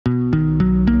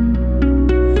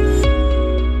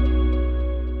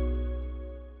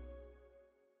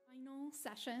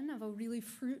session of a really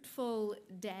fruitful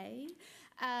day.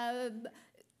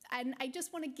 And I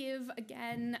just want to give,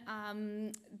 again,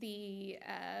 the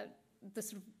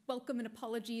sort of welcome and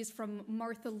apologies from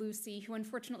Martha Lucy, who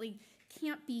unfortunately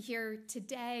can't be here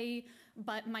today,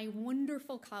 but my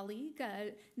wonderful colleague,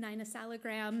 Naina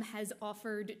Saligram, has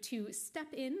offered to step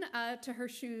in to her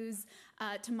shoes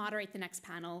to moderate the next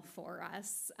panel for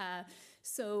us.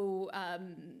 So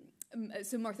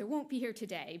Martha won't be here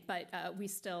today, but we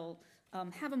still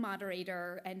have a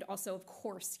moderator, and also, of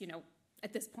course,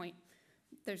 at this point,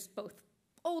 there's both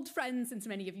old friends, and so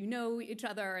many of you know each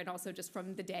other, and also just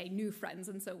from the day, new friends,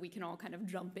 and so we can all kind of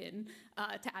jump in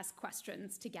to ask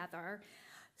questions together.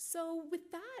 So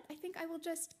with that, I think I will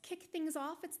just kick things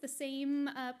off. It's the same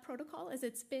protocol as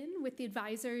it's been, with the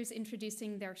advisors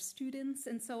introducing their students,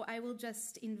 and so I will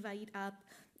just invite up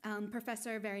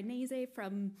Professor Varanese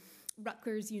from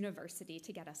Rutgers University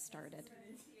to get us started.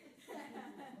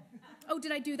 Oh,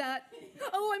 did I do that?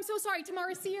 Oh, I'm so sorry,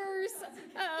 Tamara Sears.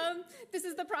 This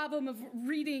is the problem of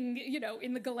reading,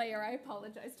 in the glare. I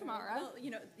apologize, Tamara. Well,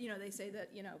 they say that,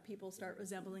 people start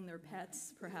resembling their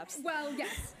pets, perhaps. Well,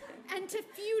 yes. And to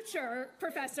future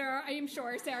professor, I am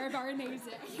sure, Sara Varanese.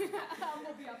 We'll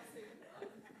be up soon.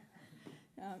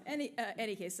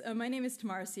 Any case, my name is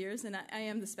Tamara Sears, and I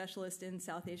am the specialist in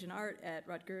South Asian art at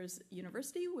Rutgers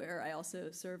University, where I also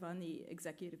serve on the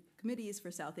executive committees for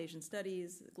South Asian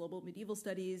Studies, Global Medieval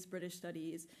Studies, British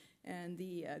Studies, and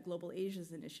the Global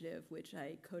Asias Initiative, which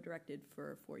I co-directed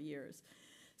for 4 years.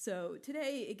 So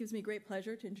today, it gives me great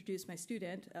pleasure to introduce my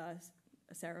student,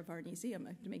 Sara Varanese. I'm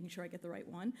making sure I get the right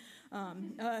one,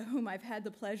 whom I've had the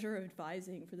pleasure of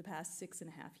advising for the past 6.5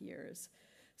 years.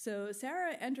 So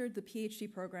Sara entered the PhD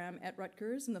program at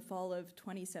Rutgers in the fall of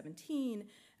 2017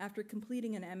 after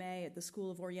completing an MA at the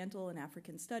School of Oriental and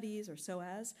African Studies, or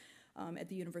SOAS, at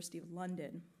the University of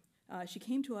London. She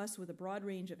came to us with a broad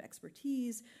range of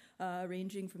expertise,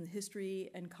 ranging from the history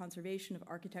and conservation of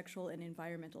architectural and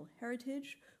environmental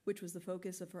heritage, which was the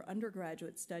focus of her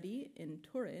undergraduate study in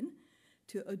Turin,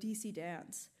 to Odissi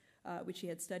dance, which she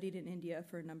had studied in India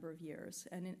for a number of years.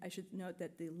 And I should note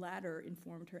that the latter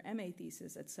informed her MA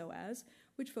thesis at SOAS,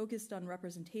 which focused on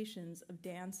representations of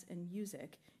dance and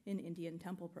music in Indian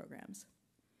temple programs.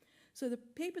 So the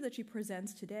paper that she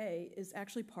presents today is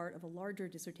actually part of a larger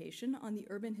dissertation on the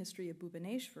urban history of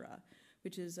Bhubaneswara,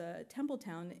 which is a temple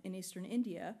town in eastern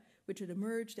India, which had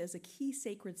emerged as a key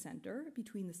sacred center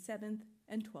between the 7th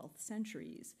and 12th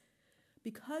centuries.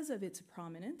 Because of its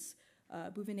prominence,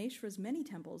 Bhubaneswara's many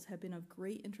temples have been of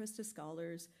great interest to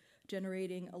scholars,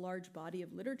 generating a large body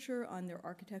of literature on their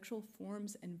architectural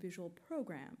forms and visual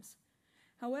programs.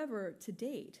 However, to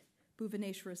date,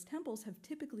 Bhubaneswara's temples have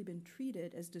typically been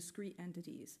treated as discrete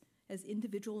entities, as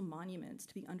individual monuments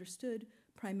to be understood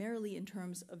primarily in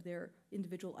terms of their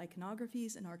individual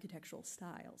iconographies and architectural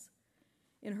styles.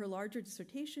 In her larger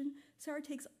dissertation, Sara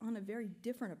takes on a very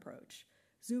different approach,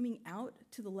 zooming out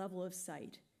to the level of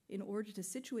sight in order to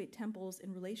situate temples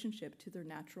in relationship to their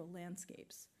natural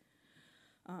landscapes.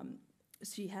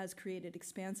 She has created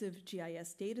expansive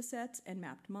GIS data sets and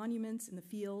mapped monuments in the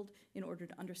field in order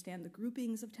to understand the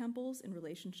groupings of temples in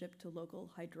relationship to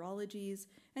local hydrologies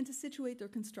and to situate their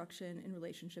construction in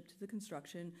relationship to the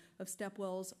construction of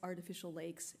stepwells, artificial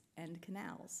lakes, and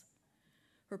canals.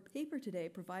 Her paper today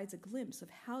provides a glimpse of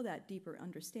how that deeper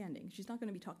understanding, she's not going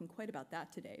to be talking quite about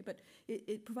that today, but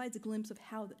it provides a glimpse of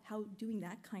how doing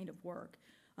that kind of work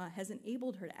has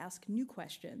enabled her to ask new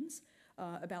questions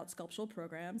about sculptural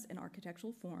programs and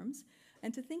architectural forms,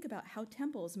 and to think about how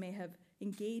temples may have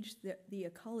engaged the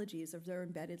ecologies of their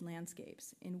embedded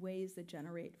landscapes in ways that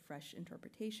generate fresh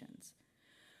interpretations.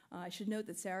 I should note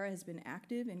that Sara has been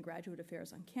active in graduate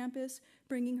affairs on campus,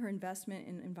 bringing her investment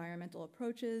in environmental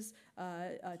approaches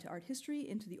to art history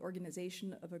into the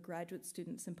organization of a graduate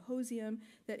student symposium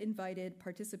that invited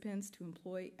participants to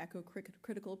employ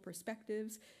eco-critical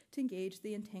perspectives to engage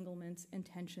the entanglements and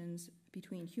tensions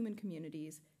between human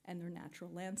communities and their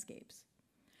natural landscapes.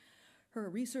 Her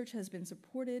research has been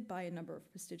supported by a number of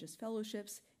prestigious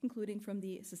fellowships, including from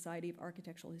the Society of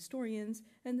Architectural Historians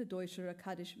and the Deutscher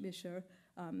Akademischer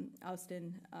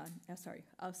Austauschdienst,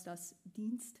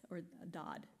 or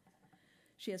DAAD.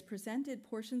 She has presented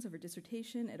portions of her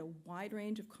dissertation at a wide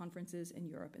range of conferences in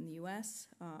Europe and the US.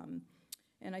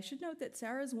 And I should note that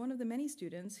Sara is one of the many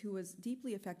students who was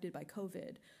deeply affected by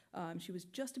COVID. She was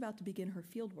just about to begin her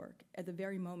fieldwork at the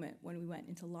very moment when we went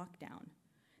into lockdown.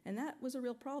 And that was a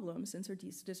real problem since her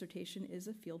dissertation is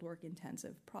a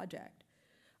fieldwork-intensive project.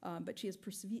 But she has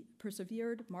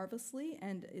persevered marvelously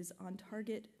and is on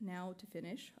target now to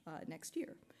finish next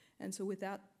year. And so with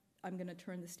that, I'm going to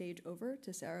turn the stage over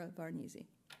to Sara Varanese.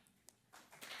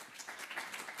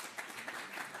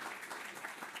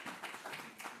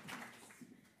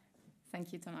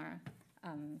 Thank you, Tamara.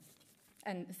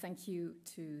 And thank you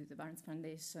to the Barnes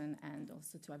Foundation and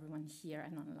also to everyone here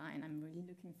and online. I'm really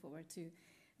looking forward to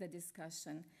the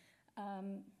discussion.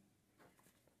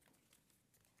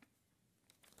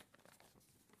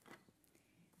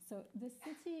 So the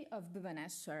city of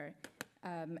Bhubaneswar,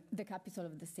 the capital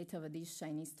of the state of Odisha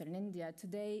in eastern India,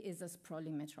 today is a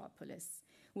sprawling metropolis.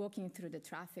 Walking through the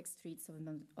traffic streets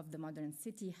of the modern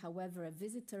city, however, a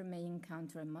visitor may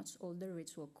encounter a much older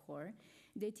ritual core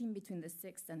dating between the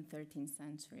 6th and 13th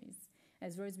centuries.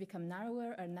 As roads become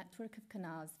narrower, a network of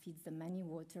canals feeds the many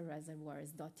water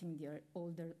reservoirs dotting the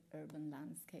older urban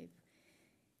landscape.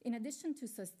 In addition to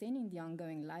sustaining the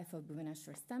ongoing life of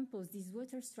Bhubaneswar's temples, these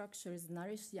water structures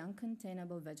nourish the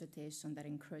uncontainable vegetation that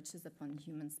encroaches upon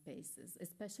human spaces,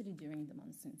 especially during the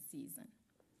monsoon season.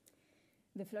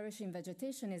 The flourishing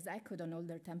vegetation is echoed on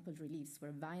older temple reliefs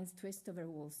where vines twist over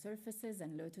wall surfaces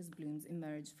and lotus blooms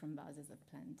emerge from vases of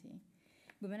plenty.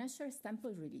 Bhubaneswar's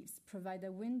temple reliefs provide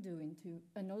a window into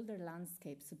an older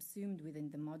landscape subsumed within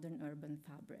the modern urban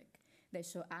fabric. They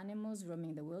show animals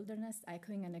roaming the wilderness,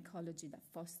 echoing an ecology that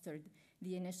fostered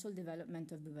the initial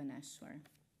development of Bhubaneswar.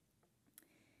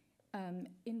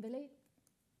 In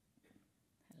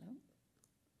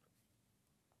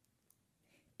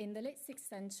the late 6th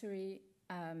century,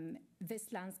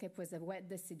 this landscape was a wet,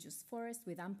 deciduous forest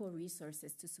with ample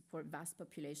resources to support vast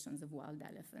populations of wild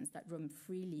elephants that roamed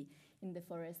freely in the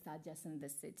forest adjacent the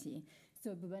city.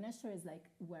 So Bhubaneswar is like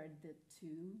where the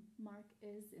 2 mark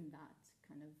is in that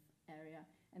kind of area,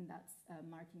 and that's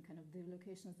marking kind of the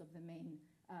locations of the main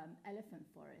elephant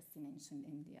forests in ancient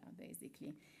India,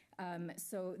 basically.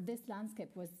 So this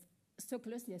landscape was so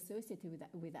closely associated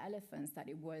with elephants that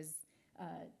it was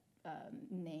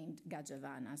named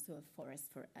Gajavana, so a forest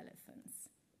for elephants.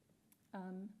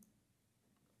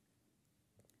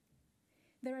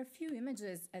 There are few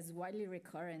images as widely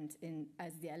recurrent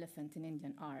as the elephant in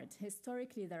Indian art.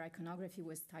 Historically, their iconography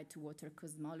was tied to water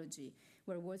cosmology,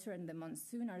 where water and the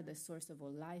monsoon are the source of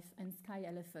all life, and sky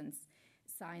elephants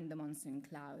sign the monsoon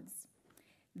clouds.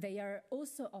 They are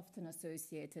also often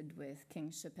associated with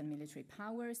kingship and military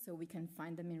power, so we can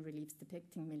find them in reliefs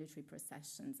depicting military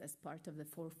processions as part of the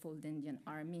fourfold Indian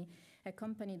army,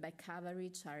 accompanied by cavalry,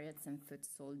 chariots, and foot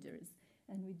soldiers.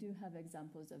 And we do have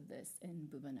examples of this in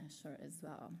Bhubaneswar as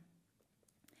well.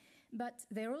 But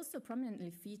they're also prominently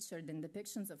featured in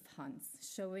depictions of hunts,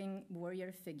 showing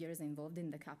warrior figures involved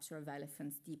in the capture of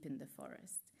elephants deep in the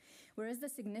forest. Whereas the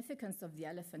significance of the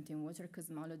elephant in water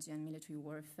cosmology and military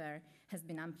warfare has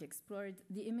been amply explored,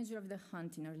 the imagery of the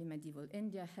hunt in early medieval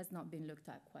India has not been looked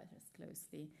at quite as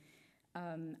closely.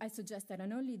 I suggest that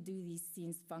not only do these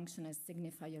scenes function as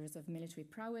signifiers of military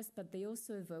prowess, but they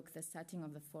also evoke the setting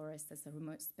of the forest as a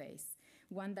remote space,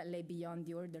 one that lay beyond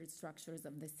the ordered structures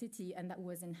of the city and that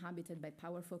was inhabited by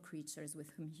powerful creatures with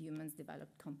whom humans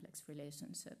developed complex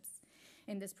relationships.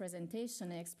 In this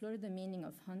presentation, I explore the meaning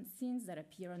of hunt scenes that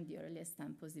appear on the earliest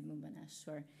temples in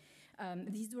Bhubaneswar.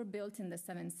 These were built in the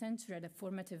 7th century at a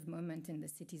formative moment in the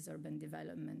city's urban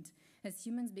development. As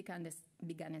humans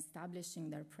began establishing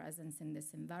their presence in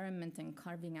this environment and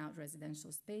carving out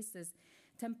residential spaces,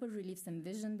 temple reliefs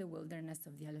envisioned the wilderness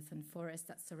of the elephant forest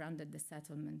that surrounded the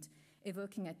settlement,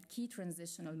 evoking a key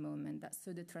transitional moment that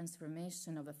saw the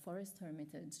transformation of a forest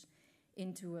hermitage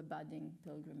into a budding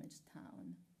pilgrimage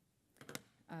town.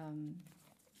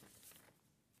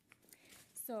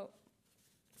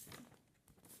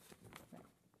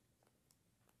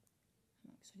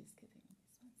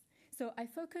 So I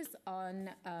focus on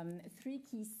 3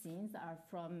 key scenes that are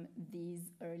from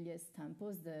these earliest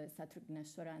temples, the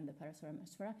Satrugneswara and the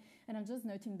Parasurameshwara, and I'm just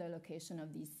noting the location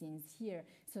of these scenes here,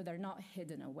 so they're not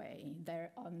hidden away.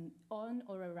 They're on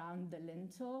or around the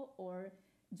lintel or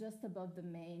just above the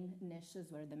main niches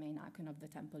where the main icon of the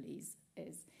temple is.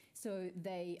 So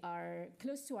they are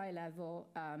close to eye level,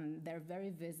 they're very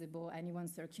visible. Anyone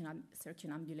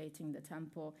circumambulating the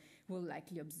temple will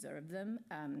likely observe them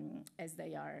as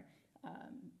they are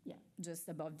just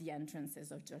above the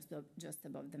entrances or just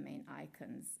above the main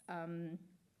icons.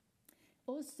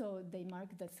 Also, they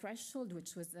mark the threshold,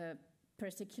 which was a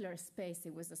particular space.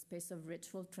 It was a space of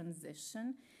ritual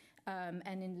transition.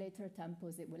 And in later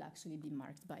temples, it will actually be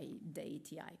marked by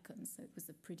deity icons. So it was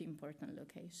a pretty important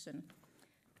location.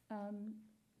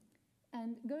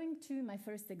 And going to my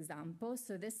first example,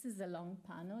 so this is a long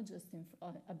panel just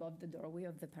above the doorway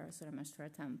of the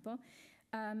Parasurameshwara temple.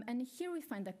 And here we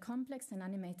find a complex and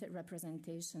animated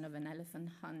representation of an elephant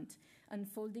hunt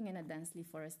unfolding in a densely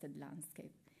forested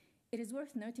landscape. It is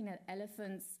worth noting that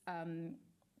elephants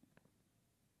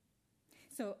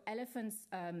So elephant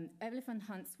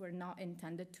hunts were not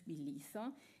intended to be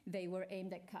lethal. They were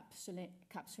aimed at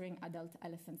capturing adult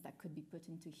elephants that could be put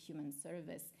into human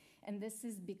service. And this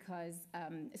is because,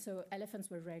 so elephants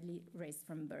were rarely raised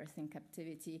from birth in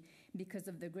captivity because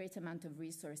of the great amount of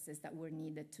resources that were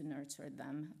needed to nurture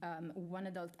them. One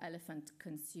adult elephant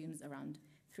consumes around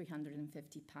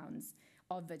 350 pounds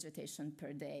of vegetation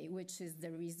per day, which is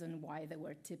the reason why they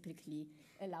were typically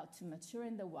allowed to mature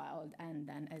in the wild. And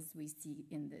then, as we see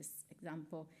in this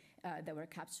example, they were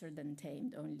captured and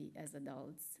tamed only as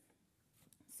adults.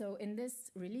 So in this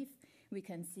relief, we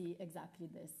can see exactly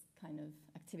this kind of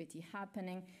activity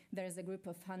happening. There's a group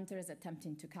of hunters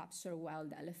attempting to capture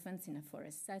wild elephants in a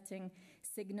forest setting,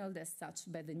 signaled as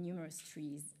such by the numerous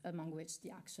trees among which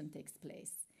the action takes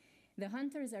place. The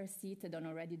hunters are seated on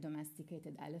already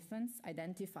domesticated elephants,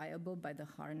 identifiable by the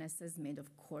harnesses made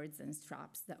of cords and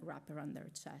straps that wrap around their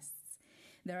chests.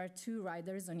 There are 2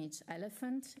 riders on each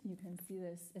elephant. You can see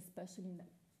this especially in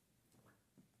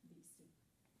these 2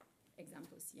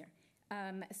 examples here.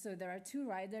 So there are 2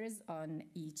 riders on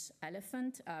each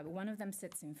elephant. One of them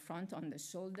sits in front on the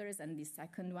shoulders, and the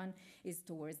second one is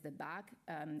towards the back,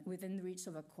 within reach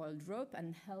of a coiled rope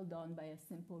and held on by a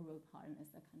simple rope harness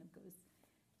that kind of goes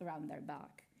around their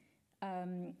back.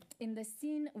 In the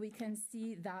scene, we can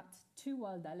see that 2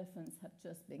 wild elephants have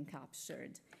just been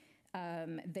captured.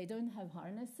 They don't have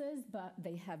harnesses, but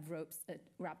they have ropes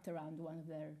wrapped around one of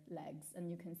their legs. And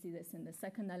you can see this in the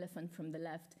second elephant from the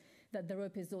left, that the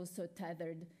rope is also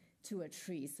tethered to a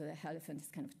tree, so the elephant is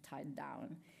kind of tied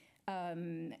down.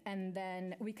 And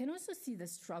then we can also see the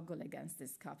struggle against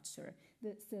this capture.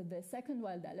 So the second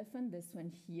wild elephant, this one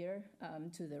here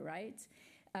to the right,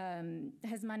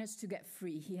 has managed to get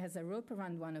free. He has a rope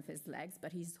around one of his legs,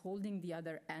 but he's holding the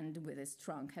other end with his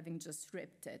trunk, having just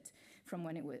ripped it from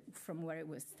where it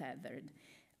was tethered.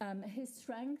 His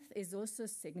strength is also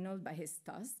signaled by his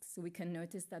tusks. So we can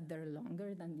notice that they're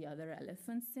longer than the other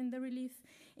elephants in the relief,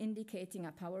 indicating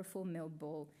a powerful male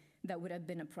bull that would have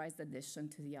been a prized addition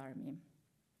to the army.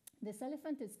 This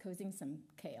elephant is causing some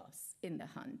chaos in the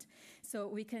hunt. So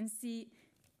we can see,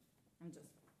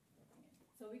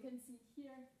 so we can see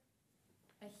here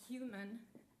a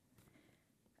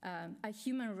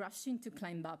human rushing to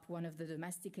climb up one of the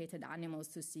domesticated animals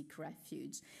to seek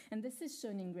refuge. And this is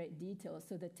shown in great detail.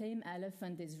 So the tame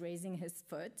elephant is raising his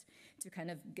foot to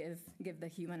kind of give the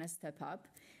human a step up.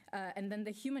 And then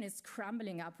the human is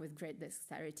scrambling up with great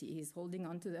dexterity. He's holding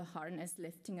onto the harness,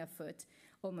 lifting a foot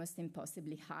almost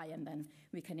impossibly high. And then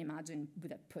we can imagine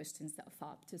would have pushed himself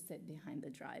up to sit behind the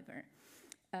driver.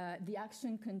 The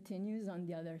action continues on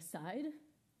the other side.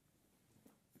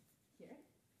 Here.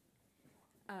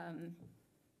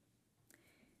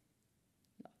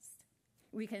 Lost.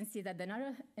 We can see that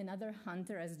another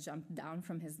hunter has jumped down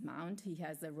from his mount. He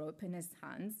has a rope in his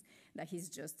hands that he's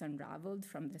just unraveled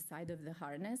from the side of the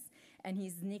harness, and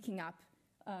he's sneaking up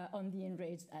on the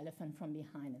enraged elephant from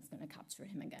behind. It's going to capture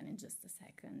him again in just a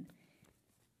second.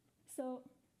 So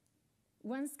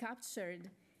once captured,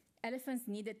 elephants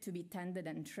needed to be tended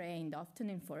and trained, often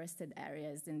in forested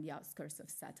areas in the outskirts of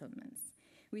settlements.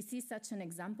 We see such an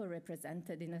example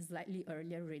represented in a slightly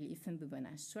earlier relief in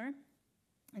Bhubaneswar.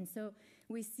 And so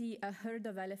we see a herd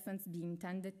of elephants being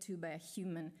tended to by a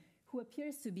human who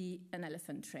appears to be an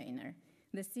elephant trainer.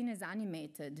 The scene is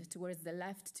animated. Towards the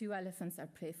left, 2 elephants are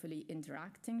playfully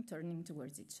interacting, turning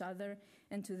towards each other.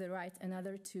 And to the right,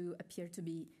 another 2 appear to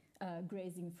be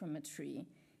grazing from a tree.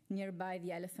 Nearby,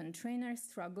 the elephant trainer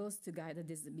struggles to guide a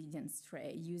disobedient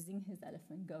stray using his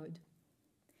elephant goad.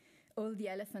 All the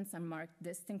elephants are marked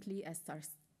distinctly as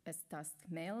tusked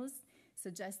males,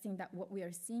 suggesting that what we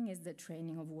are seeing is the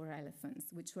training of war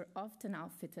elephants, which were often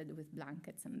outfitted with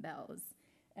blankets and bells.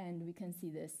 And we can see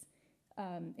this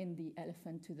in the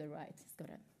elephant to the right. He's got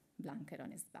a blanket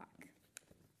on his back.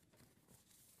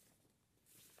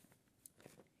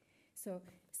 So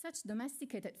such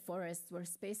domesticated forests were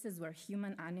spaces where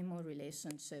human-animal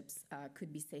relationships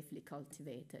could be safely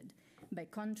cultivated. By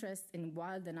contrast, in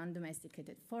wild and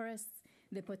undomesticated forests,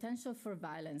 the potential for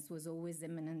violence was always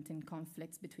imminent in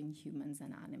conflicts between humans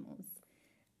and animals.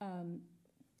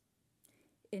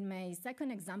 In my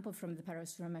second example from the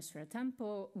Parashurameshwara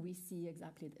temple, we see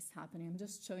exactly this happening. I'm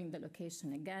just showing the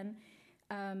location again.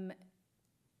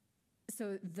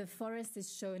 So the forest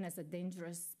is shown as a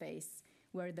dangerous space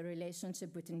where the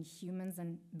relationship between humans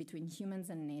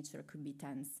and nature could be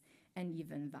tense and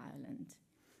even violent.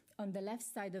 On the left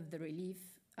side of the relief,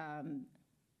 on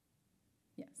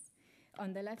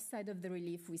the left side of the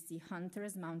relief, we see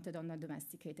hunters mounted on a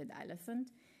domesticated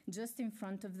elephant. Just in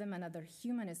front of them, another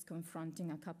human is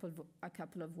confronting a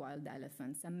couple of wild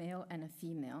elephants, a male and a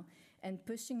female, and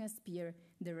pushing a spear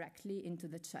directly into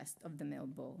the chest of the male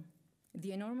bull.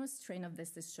 The enormous strain of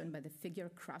this is shown by the figure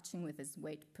crouching with his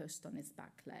weight pushed on his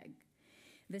back leg.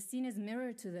 The scene is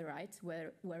mirrored to the right,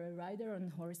 where a rider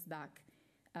on horseback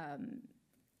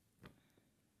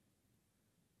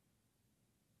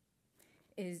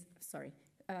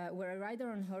where a rider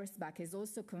on horseback is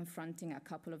also confronting a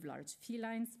couple of large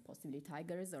felines, possibly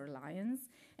tigers or lions,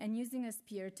 and using a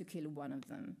spear to kill one of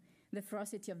them. The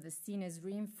ferocity of the scene is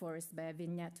reinforced by a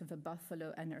vignette of a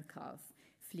buffalo and her calf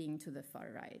fleeing to the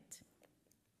far right.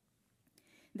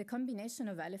 The combination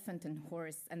of elephant and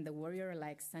horse and the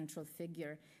warrior-like central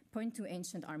figure point to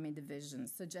ancient army divisions,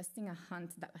 suggesting a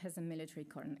hunt that has a military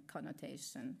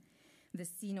connotation. The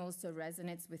scene also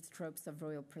resonates with tropes of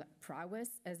royal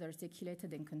prowess as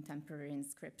articulated in contemporary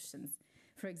inscriptions.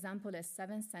 For example, a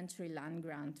 7th century land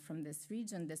grant from this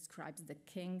region describes the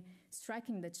king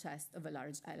striking the chest of a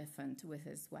large elephant with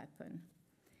his weapon.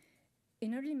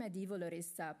 In early medieval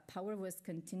Orissa, power was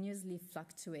continuously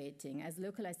fluctuating as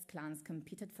localized clans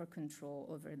competed for control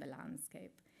over the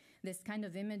landscape. This kind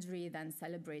of imagery then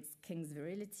celebrates king's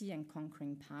virility and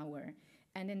conquering power.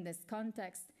 And in this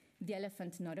context, the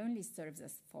elephant not only serves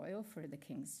as foil for the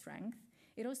king's strength,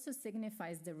 it also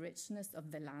signifies the richness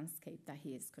of the landscape that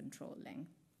he is controlling.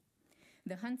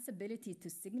 The hunt's ability to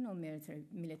signal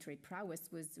military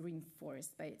prowess was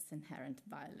reinforced by its inherent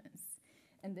violence.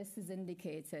 And this is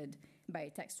indicated by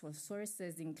textual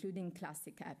sources, including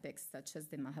classic epics such as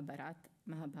the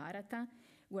Mahabharata,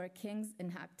 where kings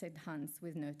enacted hunts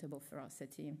with notable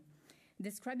ferocity.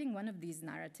 Describing one of these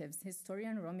narratives,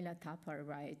 historian Romila Tapar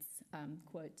writes,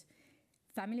 quote,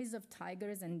 "Families of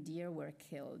tigers and deer were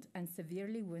killed, and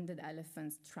severely wounded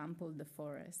elephants trampled the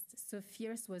forest. So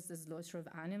fierce was the slaughter of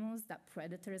animals that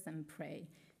predators and prey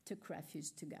took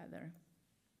refuge together."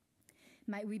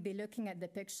 Might we be looking at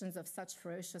depictions of such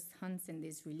ferocious hunts in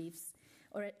these reliefs,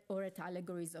 or at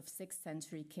allegories of 6th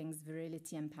century kings'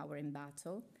 virility and power in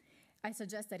battle? I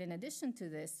suggest that in addition to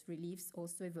this, reliefs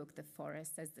also evoke the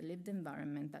forest as the lived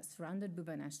environment that surrounded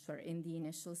Bhubaneswar in the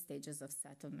initial stages of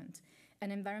settlement,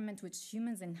 an environment which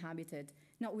humans inhabited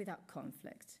not without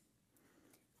conflict.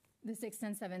 The 6th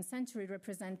and 7th century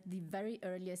represent the very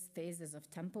earliest phases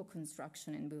of temple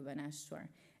construction in Bhubaneswar,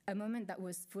 a moment that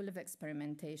was full of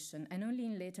experimentation and only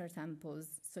in later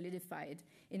temples solidified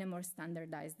in a more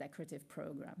standardized decorative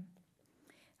program.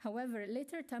 However,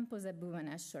 later temples at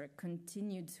Bhubaneswar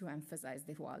continued to emphasize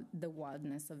the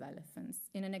wildness of elephants.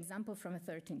 In an example from a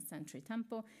 13th century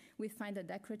temple, we find a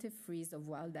decorative frieze of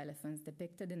wild elephants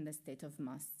depicted in the state of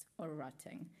must, or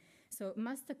rutting. So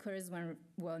must occurs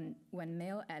when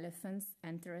male elephants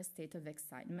enter a state of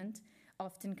excitement,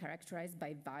 often characterized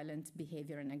by violent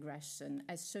behavior and aggression,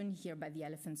 as shown here by the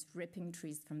elephants ripping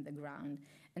trees from the ground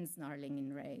and snarling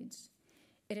in rage.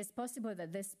 It is possible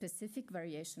that this specific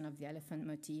variation of the elephant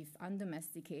motif,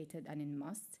 undomesticated and in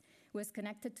must, was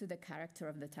connected to the character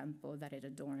of the temple that it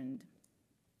adorned.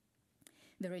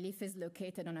 The relief is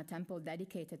located on a temple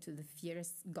dedicated to the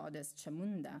fierce goddess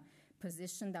Chamunda,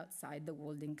 positioned outside the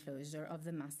walled enclosure of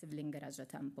the massive Lingaraja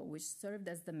temple, which served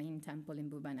as the main temple in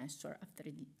Bhubaneswar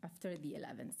after the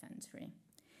 11th century.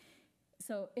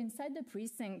 So inside the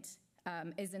precinct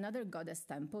is another goddess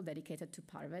temple dedicated to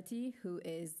Parvati, who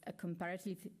is a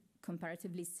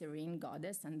comparatively serene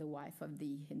goddess and the wife of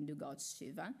the Hindu god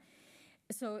Shiva.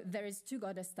 So there is two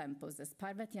goddess temples, there's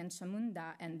Parvati and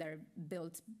Chamunda, and they're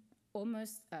built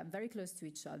almost very close to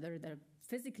each other. They're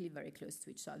physically very close to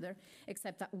each other,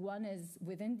 except that one is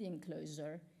within the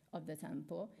enclosure of the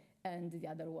temple, and the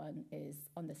other one is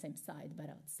on the same side, but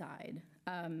outside.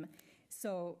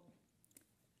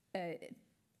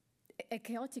 A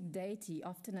chaotic deity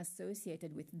often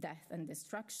associated with death and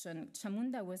destruction,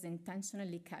 Chamunda was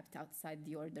intentionally kept outside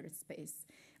the ordered space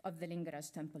of the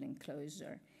Lingaraj temple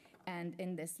enclosure. And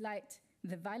in this light,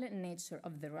 the violent nature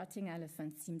of the rutting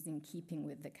elephant seems in keeping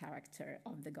with the character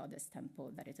of the goddess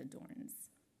temple that it adorns.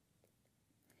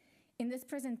 In this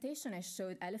presentation, I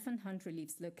showed elephant hunt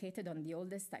reliefs located on the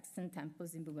oldest extant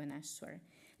temples in Bhubaneswar.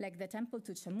 Like the temple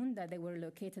to Chamunda, they were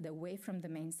located away from the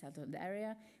main settled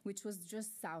area, which was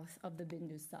just south of the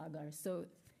Bindu Sagar. So,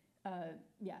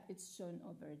 it's shown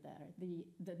over there.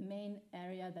 The main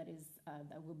area that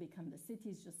will become the city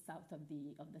is just south of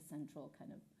the central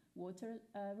kind of water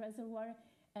reservoir,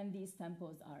 and these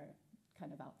temples are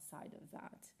kind of outside of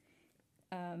that.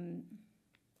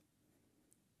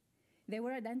 They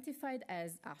were identified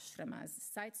as ashramas,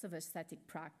 sites of ascetic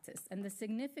practice, and the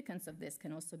significance of this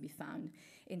can also be found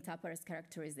in Tapar's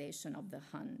characterization of the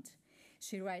hunt.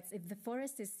 She writes, if the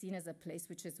forest is seen as a place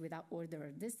which is without order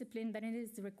or discipline, then it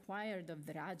is required of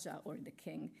the Raja or the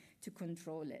king to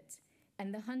control it.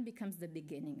 And the hunt becomes the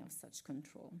beginning of such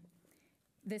control.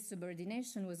 This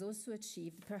subordination was also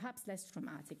achieved, perhaps less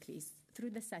dramatically,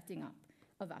 through the setting up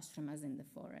of ashramas in the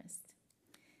forest.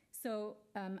 So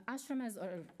ashramas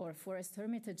or forest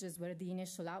hermitages were the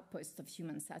initial outpost of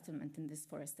human settlement in this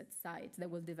forested site that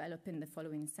will develop in the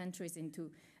following centuries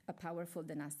into a powerful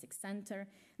dynastic center,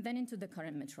 then into the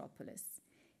current metropolis.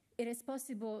 Is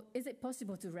it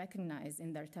possible to recognize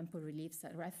in their temple reliefs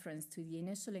a reference to the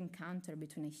initial encounter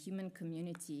between a human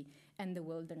community and the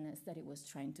wilderness that it was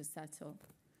trying to settle?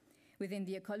 Within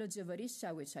the ecology of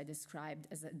Orisha, which I described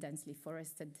as a densely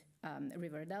forested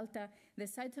river delta, the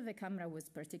site of Ekamra was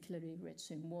particularly rich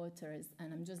in waters,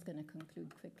 and I'm just going to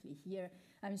conclude quickly here.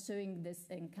 I'm showing this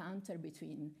encounter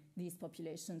between these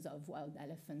populations of wild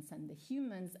elephants and the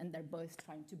humans, and they're both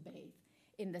trying to bathe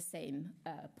in the same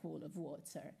pool of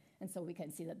water. And so we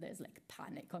can see that there's like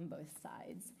panic on both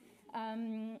sides.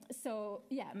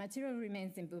 Material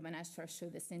remains in Bhubaneswar show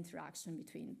this interaction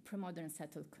between pre-modern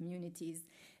settled communities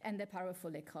and the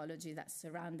powerful ecology that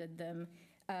surrounded them.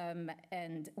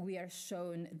 And we are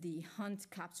shown the hunt,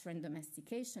 capture, and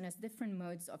domestication as different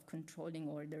modes of controlling,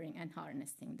 ordering, and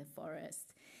harnessing the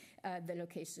forest. The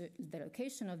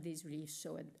location of these reliefs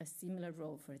show a similar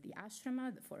role for the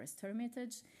ashrama, the forest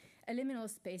hermitage, a liminal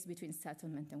space between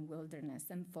settlement and wilderness,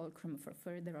 and fulcrum for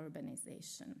further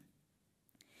urbanization.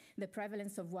 The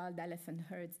prevalence of wild elephant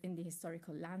herds in the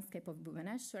historical landscape of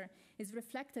Bhubaneswar is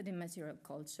reflected in material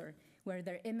culture, where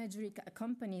their imagery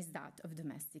accompanies that of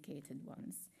domesticated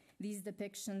ones. These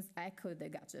depictions echo the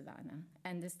Gajavana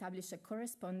and establish a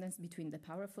correspondence between the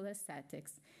powerful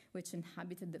ascetics which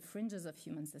inhabited the fringes of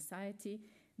human society,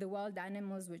 the wild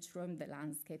animals which roamed the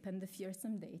landscape, and the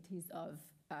fearsome deities of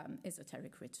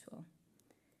esoteric ritual.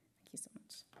 Thank you so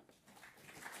much.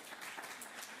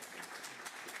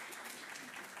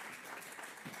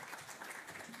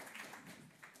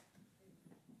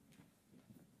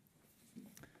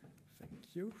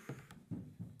 Thank you.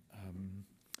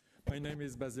 My name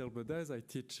is Basile Baudez. I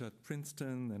teach at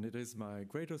Princeton, and it is my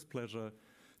greatest pleasure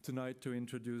tonight to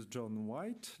introduce John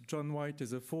White. John White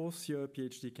is a fourth-year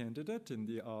PhD candidate in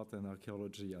the art and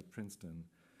archaeology at Princeton.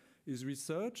 His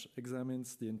research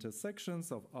examines the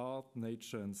intersections of art,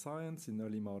 nature, and science in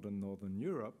early modern Northern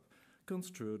Europe,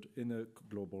 construed in a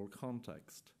global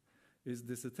context. His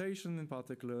dissertation in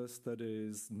particular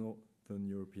studies Northern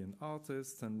European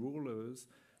artists and rulers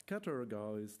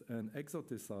categorized and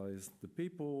exoticized the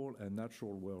people and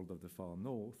natural world of the far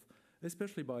north,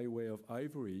 especially by way of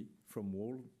ivory from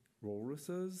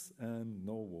walruses and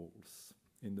narwhals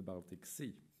in the Baltic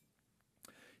Sea.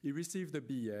 He received a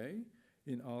BA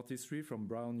in art history from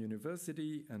Brown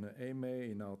University and an MA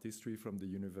in art history from the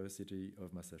University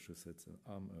of Massachusetts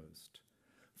Amherst.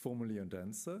 Formerly a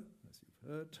dancer, as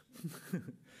you've heard,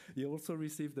 he also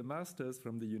received a master's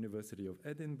from the University of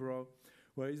Edinburgh,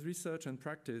 where his research and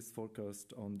practice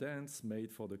focused on dance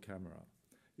made for the camera.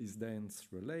 His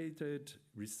dance-related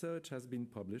research has been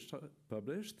published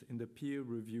in the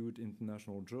peer-reviewed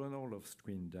International Journal of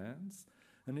Screen Dance,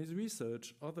 and his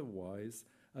research otherwise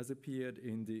has appeared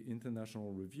in the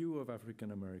International Review of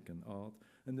African American Art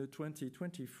and the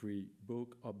 2023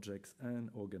 book Objects and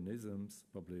Organisms,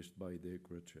 published by De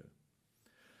Gruyter.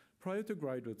 Prior to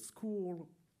graduate school,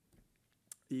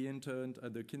 he interned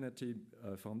at the Kinetic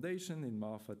Foundation in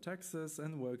Marfa, Texas,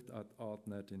 and worked at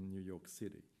ArtNet in New York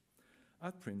City.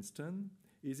 At Princeton,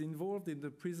 he is involved in the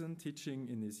Prison Teaching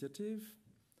Initiative,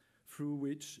 through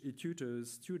which he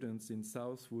tutors students in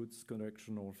Southwoods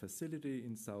Correctional Facility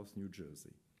in South New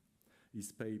Jersey.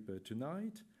 His paper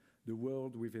tonight, The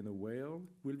World Within a Whale,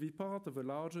 will be part of a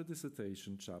larger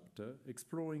dissertation chapter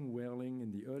exploring whaling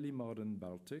in the early modern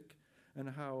Baltic and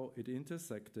how it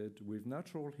intersected with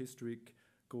natural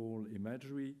historical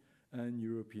imagery and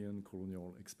European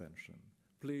colonial expansion.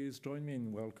 Please join me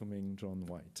in welcoming John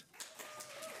White.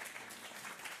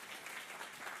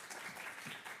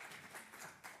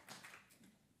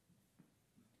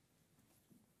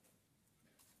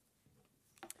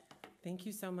 Thank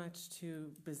you so much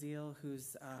to Basile,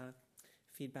 whose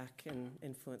feedback and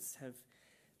influence have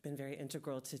been very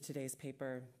integral to today's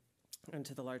paper and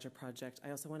to the larger project. I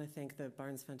also want to thank the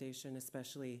Barnes Foundation,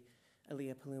 especially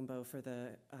Elia Palumbo, for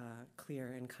the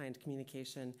clear and kind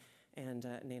communication, and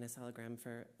Naina Saligram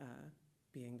for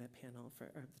being the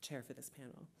chair for this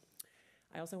panel.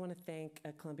 I also want to thank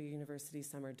Columbia University's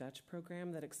Summer Dutch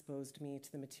program that exposed me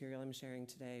to the material I'm sharing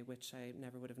today, which I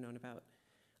never would have known about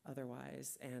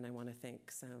otherwise. And I want to thank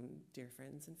some dear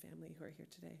friends and family who are here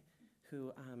today,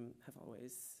 who have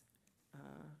always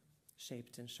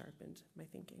shaped and sharpened my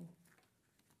thinking.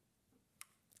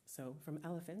 So from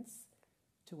elephants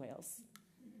to whales.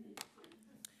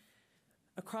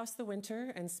 Across the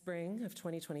winter and spring of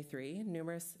 2023,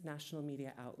 numerous national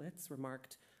media outlets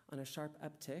remarked on a sharp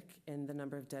uptick in the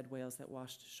number of dead whales that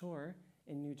washed ashore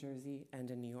in New Jersey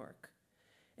and in New York.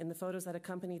 In the photos that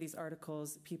accompany these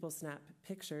articles, people snap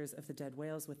pictures of the dead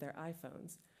whales with their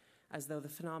iPhones, as though the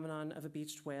phenomenon of a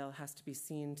beached whale has to be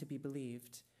seen to be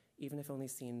believed, even if only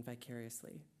seen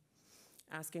vicariously.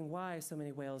 Asking why so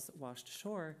many whales washed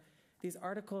ashore, these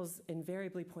articles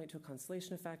invariably point to a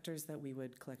constellation of factors that we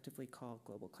would collectively call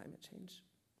global climate change.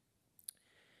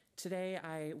 Today,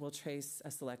 I will trace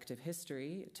a selective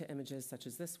history to images such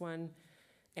as this one,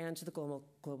 and to the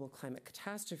global climate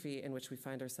catastrophe in which we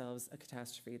find ourselves, a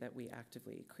catastrophe that we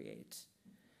actively create.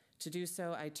 To do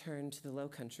so, I turn to the Low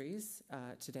Countries,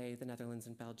 today the Netherlands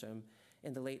and Belgium,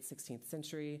 in the late 16th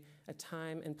century, a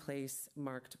time and place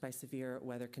marked by severe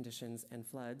weather conditions and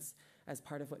floods, as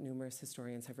part of what numerous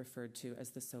historians have referred to as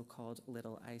the so-called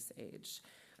Little Ice Age.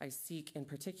 I seek, in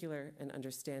particular, an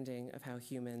understanding of how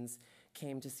humans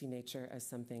came to see nature as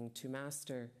something to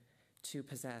master, to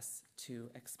possess, to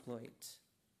exploit.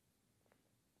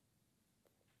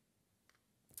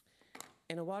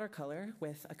 In a watercolor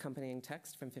with accompanying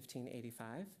text from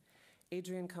 1585,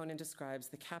 Adrian Conan describes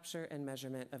the capture and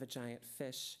measurement of a giant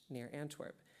fish near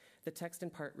Antwerp. The text in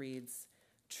part reads,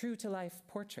 "True-to-life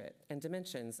portrait and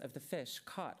dimensions of the fish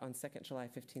caught on 2nd July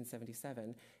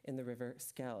 1577 in the river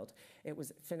Skeld. It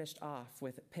was finished off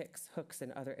with picks, hooks,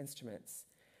 and other instruments.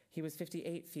 He was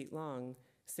 58 feet long,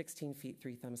 16 feet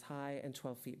 3 thumbs high, and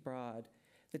 12 feet broad.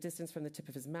 The distance from the tip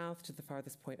of his mouth to the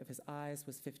farthest point of his eyes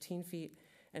was 15 feet,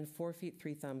 and 4 feet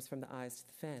 3 thumbs from the eyes to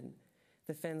the fin.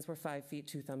 The fins were 5 feet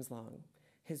 2 thumbs long.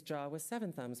 His jaw was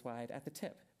 7 thumbs wide at the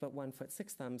tip, but 1 foot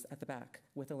 6 thumbs at the back,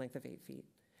 with a length of 8 feet.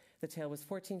 The tail was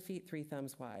 14 feet 3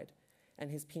 thumbs wide,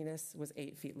 and his penis was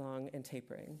 8 feet long and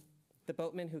tapering. The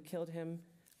boatman who killed him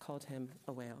called him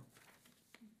a whale."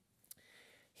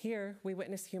 Here, we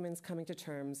witness humans coming to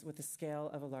terms with the scale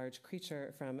of a large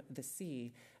creature from the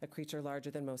sea, a creature larger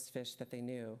than most fish that they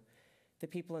knew. The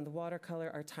people in the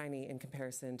watercolor are tiny in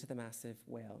comparison to the massive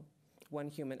whale. One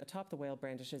human atop the whale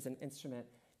brandishes an instrument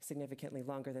significantly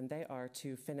longer than they are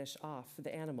to finish off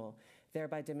the animal,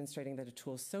 thereby demonstrating that a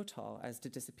tool so tall as to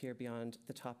disappear beyond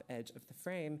the top edge of the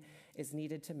frame is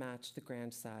needed to match the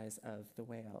grand size of the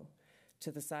whale.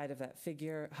 To the side of that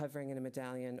figure, hovering in a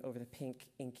medallion over the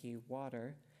pink, inky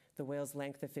water, the whale's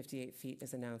length of 58 feet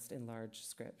is announced in large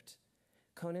script.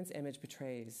 Conan's image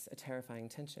betrays a terrifying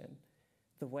tension.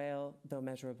 The whale, though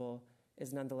measurable,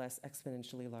 is nonetheless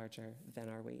exponentially larger than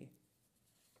are we.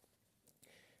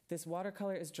 This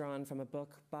watercolor is drawn from a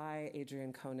book by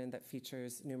Adrian Conan that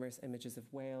features numerous images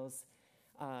of whales.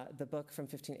 The book from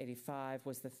 1585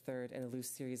 was the third in a loose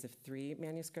series of 3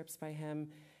 manuscripts by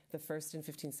him. The first in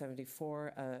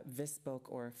 1574, a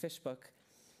visboek or fish book,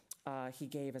 he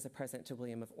gave as a present to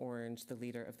William of Orange, the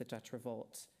leader of the Dutch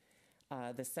revolt.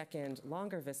 The second,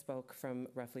 longer visboek from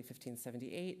roughly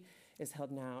 1578 is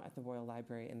held now at the Royal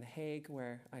Library in The Hague,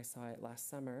 where I saw it last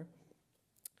summer.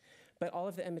 But all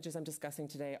of the images I'm discussing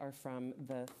today are from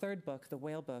the third book, the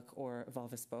whale book, or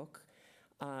Walvisboek,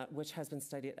 which has been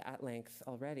studied at length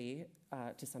already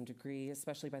to some degree,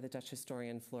 especially by the Dutch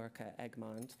historian Florica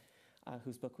Egmond,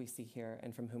 whose book we see here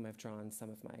and from whom I've drawn some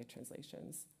of my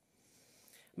translations.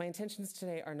 My intentions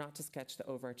today are not to sketch the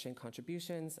overarching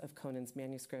contributions of Conan's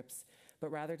manuscripts, but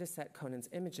rather to set Conan's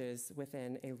images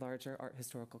within a larger art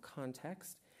historical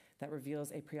context that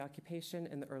reveals a preoccupation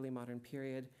in the early modern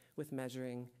period with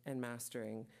measuring and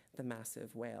mastering the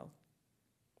massive whale.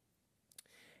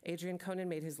 Adrian Conan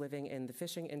made his living in the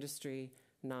fishing industry,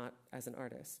 not as an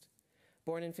artist.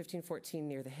 Born in 1514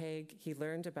 near The Hague, he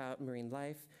learned about marine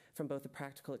life from both the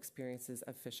practical experiences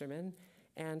of fishermen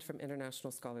and from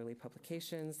international scholarly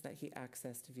publications that he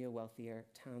accessed via wealthier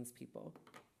townspeople.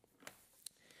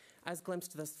 As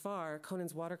glimpsed thus far,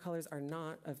 Conan's watercolors are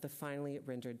not of the finely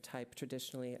rendered type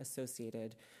traditionally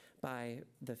associated by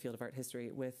the field of art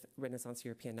history with Renaissance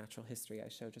European natural history. I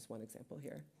show just one example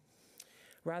here.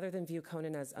 Rather than view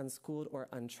Conan as unschooled or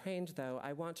untrained, though,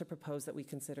 I want to propose that we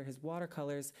consider his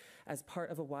watercolors as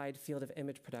part of a wide field of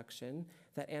image production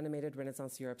that animated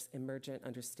Renaissance Europe's emergent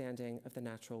understanding of the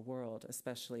natural world,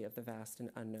 especially of the vast and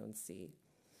unknown sea.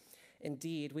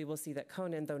 Indeed, we will see that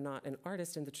Conan, though not an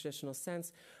artist in the traditional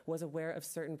sense, was aware of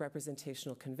certain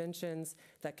representational conventions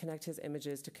that connect his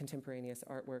images to contemporaneous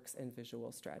artworks and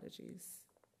visual strategies.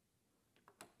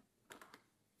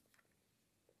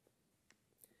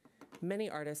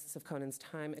 Many artists of Conan's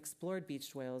time explored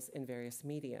beached whales in various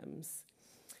mediums.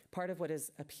 Part of what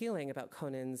is appealing about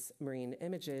Conan's marine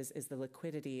images is the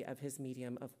liquidity of his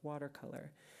medium of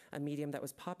watercolor, a medium that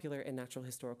was popular in natural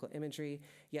historical imagery,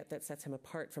 yet that sets him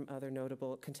apart from other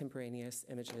notable contemporaneous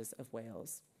images of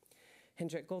whales.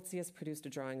 Hendrik Goltzius produced a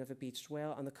drawing of a beached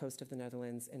whale on the coast of the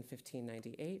Netherlands in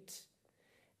 1598,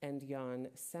 and Jan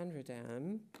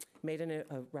Sanderdam made a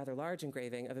rather large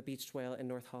engraving of a beached whale in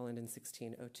North Holland in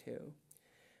 1602.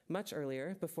 Much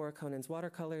earlier, before Conan's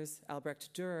watercolors,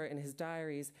 Albrecht Dürer in his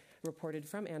diaries reported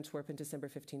from Antwerp in December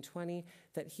 1520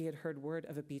 that he had heard word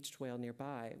of a beached whale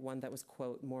nearby, one that was,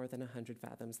 quote, more than 100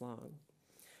 fathoms long.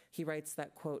 He writes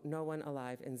that, quote, no one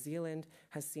alive in Zealand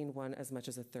has seen one as much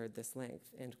as a third this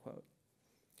length, end quote.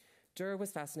 Dürer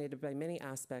was fascinated by many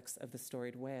aspects of the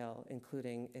storied whale,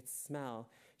 including its smell.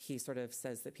 He sort of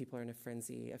says that people are in a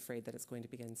frenzy, afraid that it's going to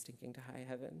begin stinking to high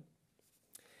heaven.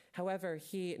 However,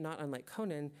 he, not unlike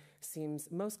Conan, seems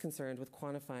most concerned with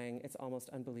quantifying its almost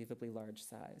unbelievably large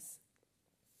size.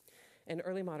 In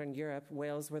early modern Europe,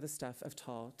 whales were the stuff of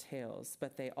tall tales,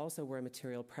 but they also were a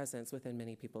material presence within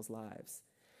many people's lives.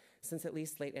 Since at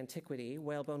least late antiquity,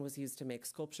 whalebone was used to make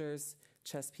sculptures,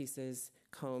 chess pieces,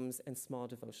 combs, and small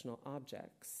devotional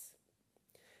objects.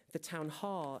 The town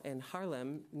hall in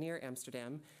Haarlem, near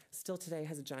Amsterdam, still today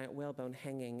has a giant whalebone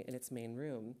hanging in its main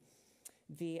room.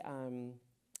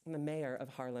 The mayor of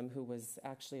Haarlem, who was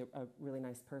actually a really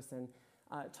nice person,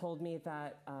 told me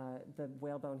that the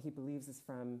whalebone he believes is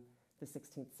from the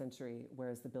 16th century,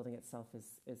 whereas the building itself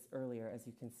is earlier, as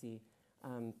you can see,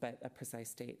 but a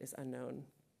precise date is unknown.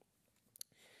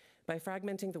 By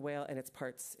fragmenting the whale and its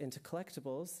parts into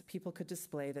collectibles, people could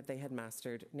display that they had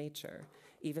mastered nature,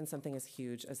 even something as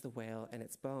huge as the whale and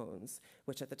its bones,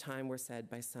 which at the time were said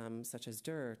by some, such as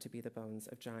Dürer, to be the bones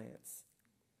of giants.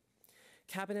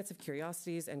 Cabinets of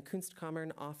curiosities and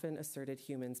Kunstkammern often asserted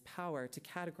humans' power to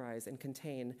categorize and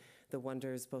contain the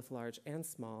wonders, both large and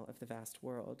small, of the vast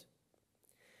world.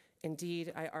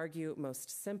 Indeed, I argue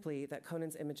most simply that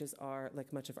Conan's images are,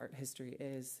 like much of art history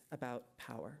is, about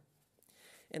power.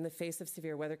 In the face of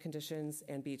severe weather conditions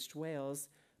and beached whales,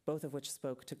 both of which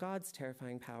spoke to God's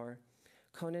terrifying power,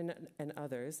 Conan and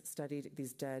others studied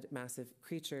these dead, massive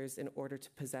creatures in order to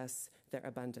possess their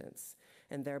abundance,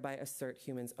 and thereby assert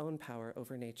humans' own power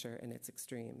over nature and its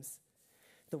extremes.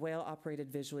 The whale operated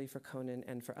visually for Conan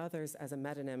and for others as a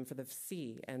metonym for the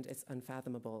sea and its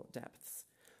unfathomable depths,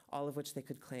 all of which they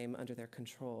could claim under their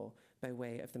control by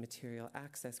way of the material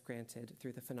access granted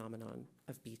through the phenomenon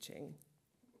of beaching.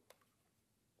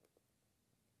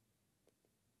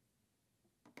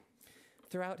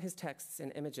 Throughout his texts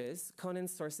and images,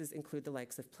 Conan's sources include the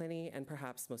likes of Pliny and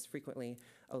perhaps most frequently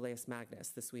Olaus Magnus,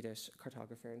 the Swedish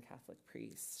cartographer and Catholic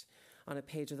priest. On a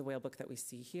page of the whale book that we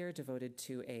see here, devoted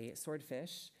to a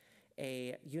swordfish,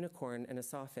 a unicorn, and a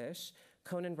sawfish,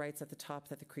 Conan writes at the top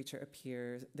that the creatures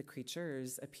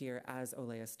appear as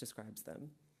Olaus describes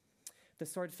them. The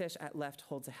swordfish at left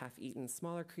holds a half-eaten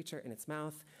smaller creature in its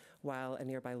mouth, while a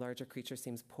nearby larger creature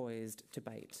seems poised to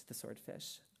bite the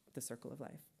swordfish, the circle of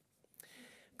life.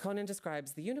 Conan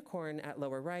describes the unicorn at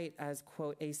lower right as,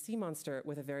 quote, a sea monster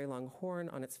with a very long horn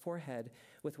on its forehead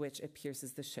with which it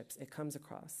pierces the ships it comes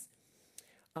across.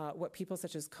 What people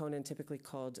such as Conan typically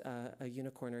called a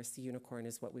unicorn or a sea unicorn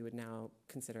is what we would now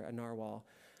consider a narwhal.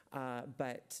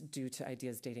 But due to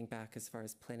ideas dating back as far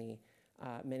as Pliny,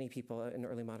 many people in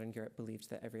early modern Europe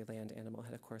believed that every land animal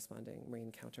had a corresponding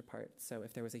marine counterpart. So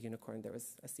if there was a unicorn, there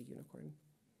was a sea unicorn.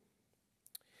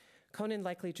 Conan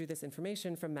likely drew this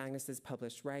information from Magnus's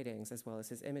published writings as well as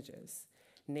his images,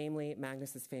 namely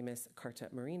Magnus's famous Carta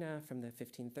Marina from the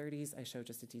 1530s, I show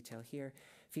just a detail here,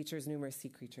 features numerous sea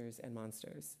creatures and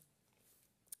monsters.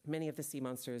 Many of the sea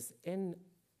monsters in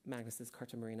Magnus's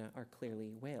Carta Marina are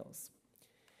clearly whales.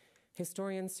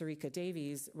 Historian Sarika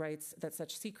Davies writes that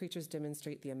such sea creatures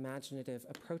demonstrate the imaginative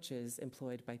approaches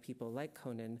employed by people like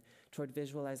Conan toward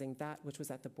visualizing that which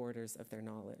was at the borders of their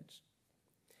knowledge.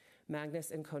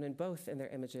 Magnus and Conan both in their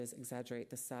images exaggerate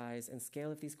the size and scale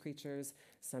of these creatures,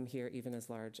 some here even as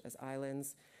large as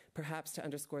islands, perhaps to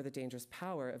underscore the dangerous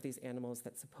power of these animals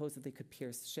that supposedly could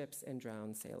pierce ships and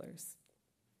drown sailors.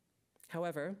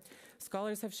 However,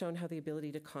 scholars have shown how the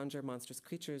ability to conjure monstrous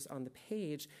creatures on the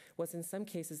page was in some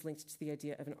cases linked to the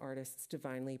idea of an artist's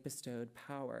divinely bestowed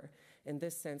power. In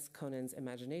this sense, Conan's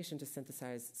imagination to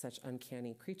synthesize such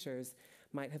uncanny creatures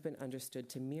might have been understood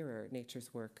to mirror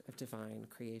nature's work of divine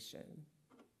creation.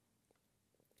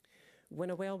 When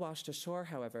a whale washed ashore,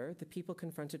 however, the people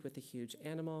confronted with the huge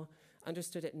animal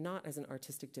understood it not as an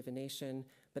artistic divination,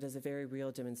 but as a very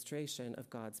real demonstration of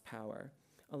God's power.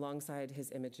 Alongside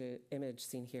his image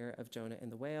seen here of Jonah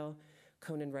and the whale,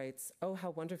 Conan writes, "Oh, how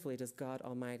wonderfully does God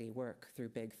Almighty work through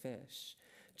big fish.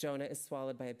 Jonah is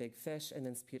swallowed by a big fish and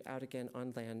then spewed out again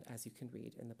on land, as you can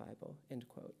read in the Bible, end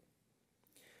quote.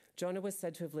 Jonah was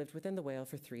said to have lived within the whale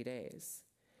for 3 days.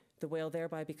 The whale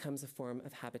thereby becomes a form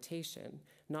of habitation,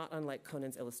 not unlike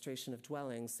Conan's illustration of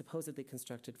dwellings supposedly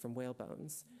constructed from whale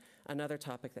bones, another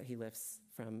topic that he lifts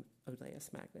from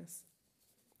Olaus Magnus.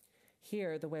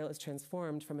 Here, the whale is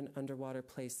transformed from an underwater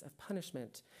place of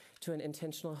punishment to an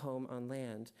intentional home on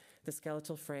land, the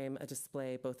skeletal frame a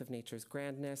display both of nature's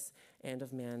grandness and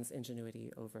of man's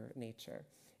ingenuity over nature.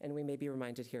 And we may be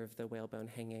reminded here of the whalebone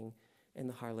hanging in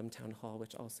the Haarlem Town Hall,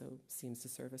 which also seems to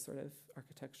serve a sort of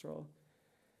architectural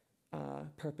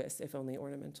purpose, if only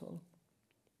ornamental.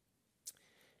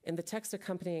 In the text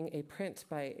accompanying a print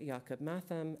by Jacob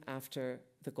Matham after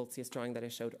the Goltzius drawing that I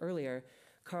showed earlier,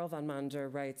 Carl van Mander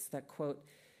writes that, quote,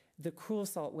 "The cruel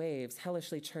salt waves,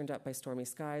 hellishly churned up by stormy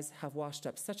skies, have washed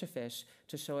up such a fish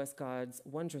to show us God's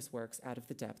wondrous works out of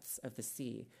the depths of the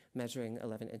sea, measuring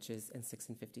 11 inches and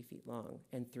 650 feet long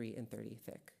and 330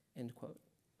 thick," end quote.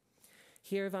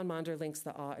 Here, van Mander links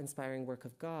the awe-inspiring work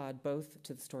of God both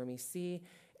to the stormy sea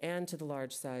and to the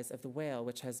large size of the whale,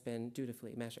 which has been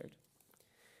dutifully measured.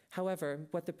 However,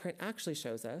 what the print actually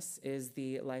shows us is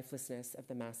the lifelessness of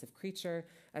the massive creature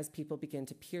as people begin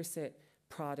to pierce it,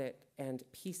 prod it, and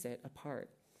piece it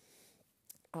apart.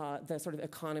 The sort of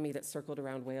economy that circled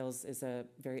around whales is a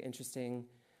very interesting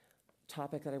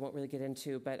topic that I won't really get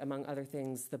into, but among other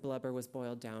things, the blubber was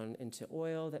boiled down into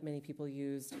oil that many people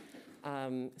used.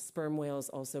 Sperm whales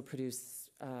also produce,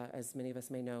 as many of us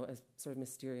may know, a sort of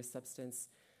mysterious substance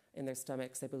in their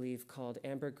stomachs, I believe, called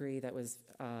ambergris, that was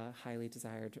highly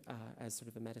desired as sort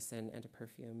of a medicine and a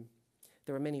perfume.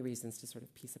 There were many reasons to sort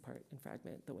of piece apart and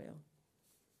fragment the whale.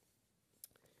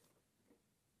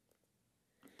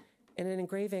 In an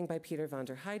engraving by Peter van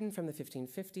der Heyden from the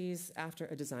 1550s, after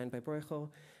a design by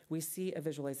Bruegel, we see a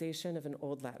visualization of an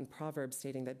old Latin proverb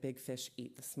stating that big fish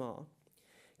eat the small.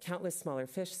 Countless smaller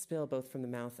fish spill both from the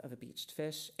mouth of a beached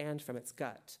fish and from its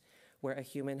gut, where a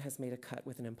human has made a cut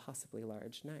with an impossibly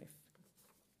large knife.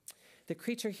 The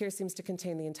creature here seems to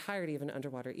contain the entirety of an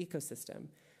underwater ecosystem.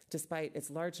 Despite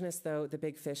its largeness, though, the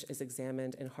big fish is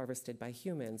examined and harvested by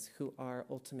humans, who are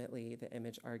ultimately, the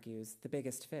image argues, the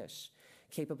biggest fish,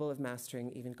 capable of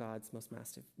mastering even God's most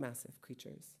massive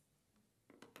creatures.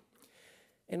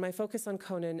 In my focus on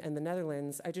Conan and the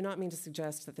Netherlands, I do not mean to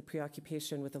suggest that the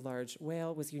preoccupation with the large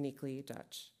whale was uniquely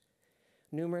Dutch.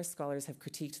 Numerous scholars have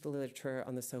critiqued the literature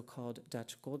on the so-called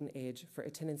Dutch Golden Age for a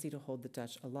tendency to hold the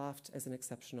Dutch aloft as an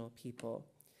exceptional people.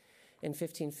 In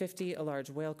 1550, a large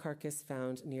whale carcass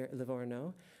found near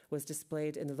Livorno was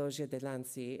displayed in the Loggia dei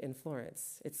Lanzi in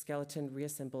Florence, its skeleton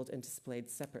reassembled and displayed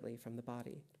separately from the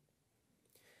body.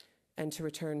 And to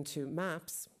return to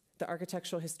maps, the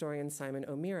architectural historian Simon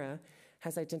O'Meara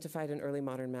has identified an early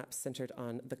modern map centered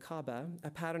on the Kaaba,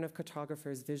 a pattern of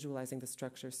cartographers visualizing the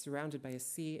structure surrounded by a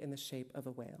sea in the shape of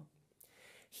a whale.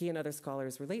 He and other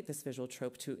scholars relate this visual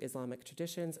trope to Islamic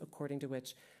traditions, according to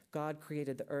which God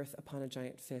created the earth upon a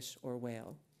giant fish or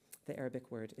whale. The Arabic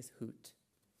word is hut.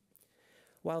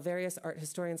 While various art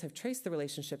historians have traced the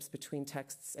relationships between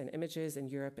texts and images in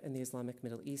Europe and the Islamic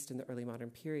Middle East in the early modern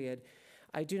period,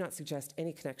 I do not suggest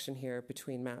any connection here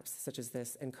between maps such as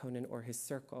this and Conan or his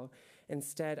circle.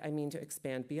 Instead, I mean to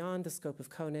expand beyond the scope of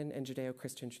Conan and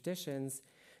Judeo-Christian traditions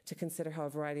to consider how a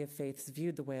variety of faiths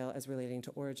viewed the whale as relating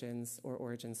to origins or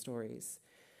origin stories.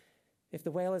 If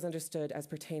the whale is understood as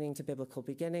pertaining to biblical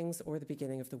beginnings or the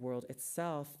beginning of the world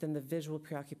itself, then the visual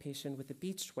preoccupation with the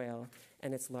beached whale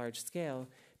and its large scale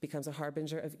becomes a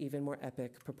harbinger of even more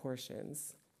epic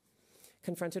proportions.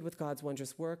 Confronted with God's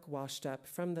wondrous work washed up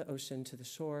from the ocean to the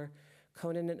shore,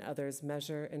 Conan and others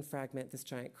measure and fragment this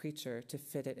giant creature to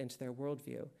fit it into their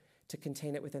worldview, to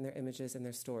contain it within their images and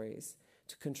their stories,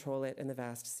 to control it in the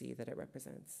vast sea that it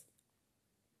represents.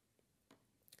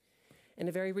 In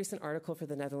a very recent article for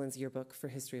the Netherlands Yearbook for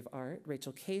History of Art,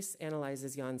 Rachel Case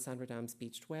analyzes Jan Sanrodam's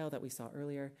beached whale that we saw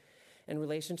earlier in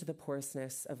relation to the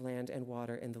porousness of land and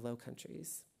water in the Low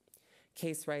Countries.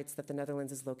 Case writes that the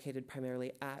Netherlands is located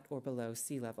primarily at or below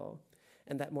sea level,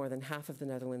 and that more than half of the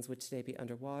Netherlands would today be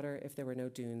underwater if there were no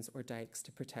dunes or dikes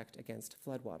to protect against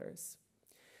floodwaters.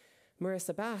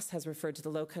 Marissa Bass has referred to the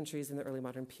Low Countries in the early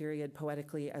modern period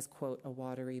poetically as, quote, a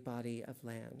watery body of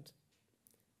land.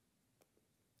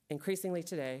 Increasingly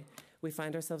today, we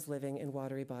find ourselves living in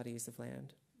watery bodies of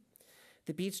land.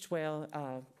 The beached whale,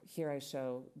 here I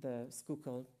show the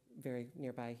Schuylkill very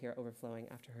nearby here overflowing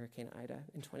after Hurricane Ida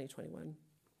in 2021.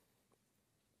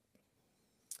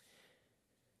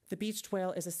 The beached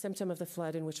whale is a symptom of the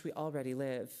flood in which we already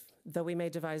live. Though we may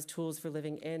devise tools for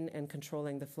living in and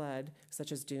controlling the flood,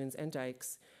 such as dunes and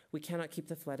dikes, we cannot keep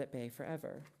the flood at bay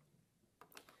forever.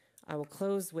 I will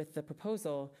close with the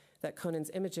proposal that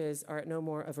Conan's images are no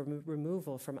more of a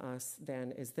removal from us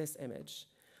than is this image.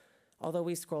 Although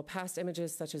we scroll past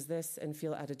images such as this and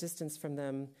feel at a distance from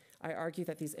them, I argue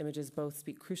that these images both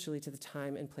speak crucially to the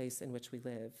time and place in which we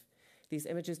live. These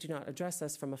images do not address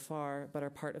us from afar, but are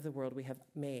part of the world we have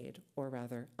made, or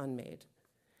rather, unmade.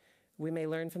 We may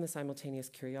learn from the simultaneous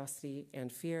curiosity and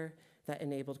fear that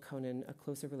enabled Conan a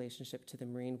closer relationship to the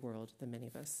marine world than many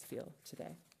of us feel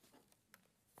today.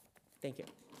 Thank you.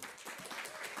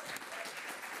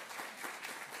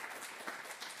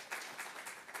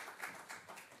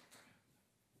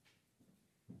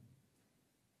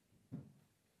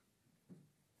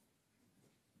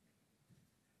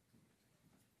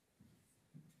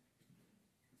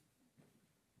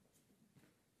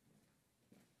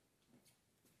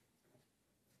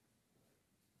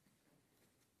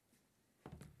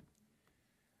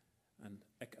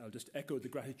 I'll just echo the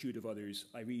gratitude of others.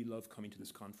 I really love coming to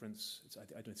this conference. I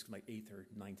don't know, it's my 8th or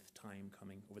 9th time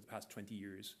coming over the past 20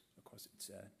 years. Of course, it's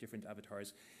different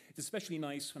avatars. It's especially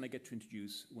nice when I get to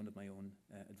introduce one of my own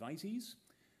advisees.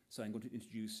 So I'm going to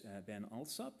introduce Ben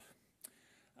Alsop,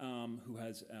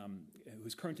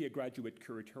 who's currently a graduate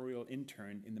curatorial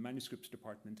intern in the manuscripts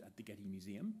department at the Getty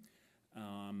Museum.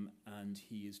 And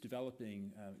he is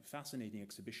developing a fascinating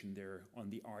exhibition there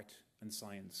on the art and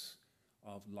science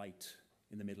of light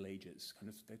in the Middle Ages, kind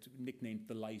of nicknamed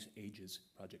the Light Ages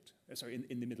Project.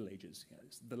 In the Middle Ages,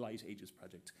 yes, the Light Ages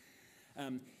Project.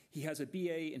 He has a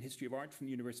BA in History of Art from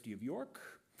the University of York,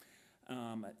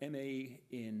 an MA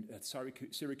at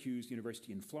Syracuse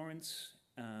University in Florence,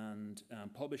 and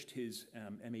published his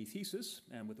MA thesis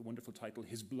with a wonderful title,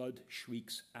 His Blood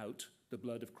Shrieks Out, the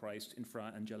Blood of Christ in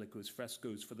Fra Angelico's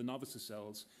Frescoes for the Novices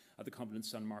Cells at the Convent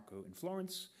San Marco in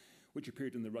Florence, which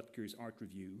appeared in the Rutgers Art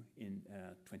Review in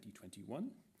 2021.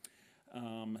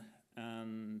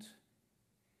 And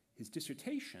his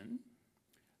dissertation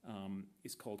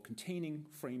is called Containing,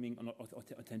 Framing, and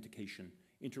Authentication,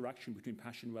 Interaction Between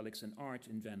Passion Relics and Art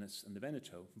in Venice and the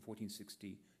Veneto from 1460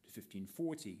 to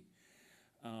 1540.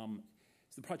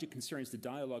 So the project concerns the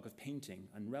dialogue of painting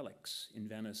and relics in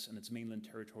Venice and its mainland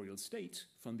territorial state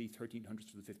from the 1300s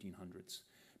to the 1500s.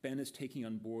 Ben is taking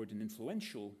on board an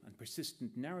influential and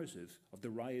persistent narrative of the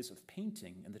rise of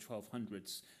painting in the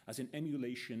 1200s as an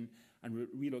emulation and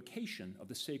relocation of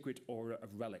the sacred aura of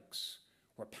relics,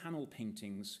 where panel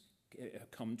paintings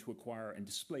come to acquire and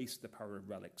displace the power of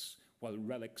relics, while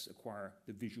relics acquire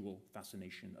the visual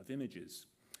fascination of images.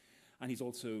 And he's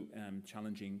also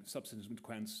challenging subsequent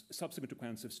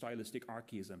accounts of stylistic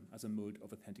archaism as a mode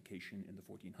of authentication in the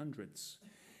 1400s.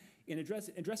 In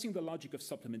addressing the logic of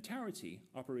supplementarity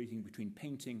operating between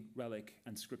painting, relic,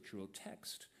 and scriptural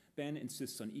text, Ben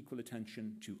insists on equal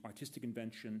attention to artistic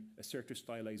invention, assertive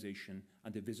stylization,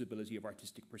 and the visibility of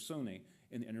artistic personae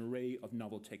in an array of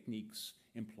novel techniques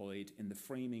employed in the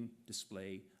framing,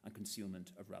 display, and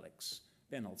concealment of relics.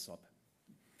 Ben Alsop.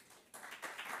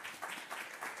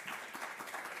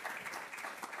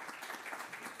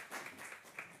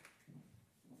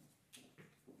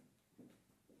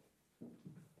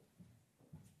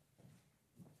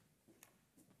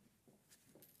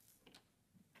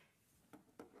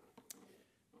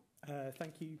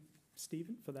 Thank you,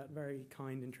 Stephen, for that very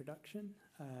kind introduction.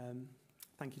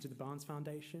 Thank you to the Barnes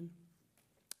Foundation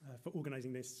for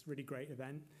organising this really great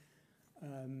event.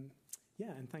 And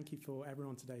thank you for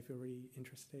everyone today for really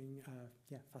interesting,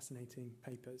 fascinating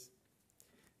papers.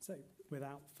 So,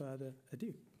 without further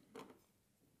ado.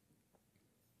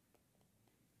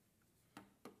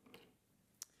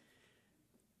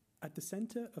 At the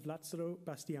centre of Lazzaro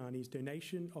Bastiani's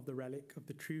donation of the relic of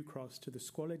the True Cross to the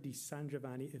Scuola di San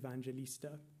Giovanni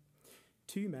Evangelista,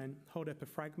 two men hold up a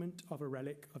fragment of a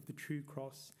relic of the True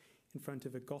Cross in front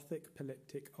of a Gothic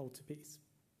polyptych altarpiece.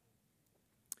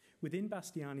 Within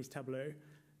Bastiani's tableau,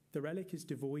 the relic is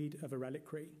devoid of a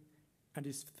reliquary and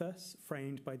is thus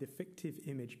framed by the fictive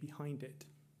image behind it.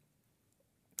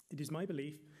 It is my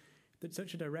belief that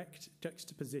such a direct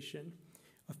juxtaposition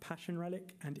of passion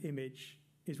relic and image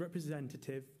is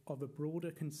representative of a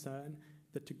broader concern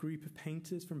that a group of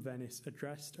painters from Venice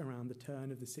addressed around the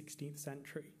turn of the 16th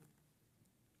century,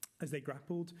 as they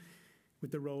grappled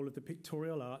with the role of the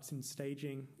pictorial arts in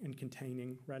staging and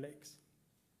containing relics.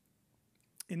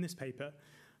 In this paper,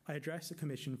 I address a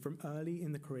commission from early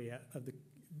in the career of the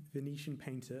Venetian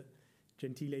painter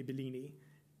Gentile Bellini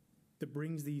that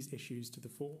brings these issues to the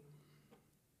fore.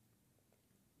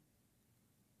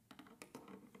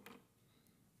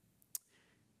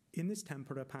 In this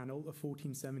tempera panel of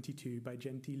 1472 by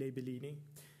Gentile Bellini,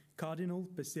 Cardinal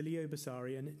Basilio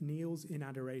Bessarion kneels in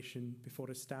adoration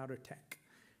before a Staudertech,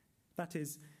 that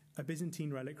is, a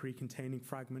Byzantine reliquary containing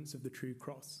fragments of the true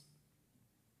cross.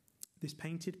 This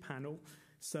painted panel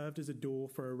served as a door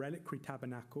for a reliquary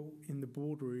tabernacle in the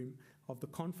boardroom of the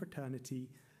confraternity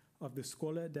of the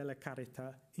Scuola della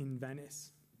Carità in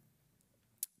Venice.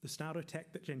 The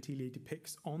Staurotech that Gentile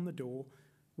depicts on the door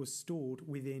was stored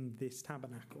within this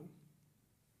tabernacle.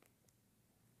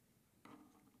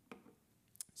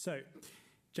 So,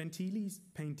 Gentile's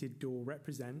painted door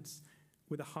represents,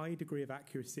 with a high degree of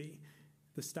accuracy,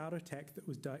 the Staurotech that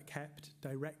was kept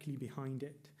directly behind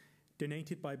it,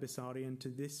 donated by Basile to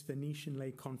this Venetian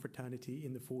lay confraternity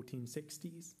in the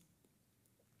 1460s.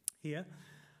 Here,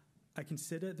 I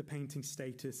consider the painting's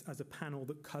status as a panel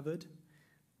that covered,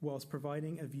 whilst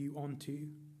providing a view onto,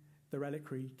 the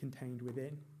reliquary contained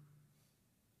within.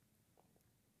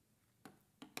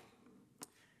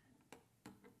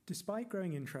 Despite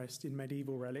growing interest in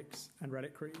medieval relics and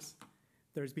reliquaries,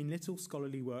 there has been little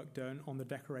scholarly work done on the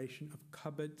decoration of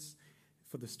cupboards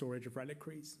for the storage of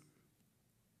reliquaries.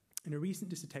 In a recent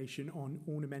dissertation on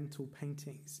ornamental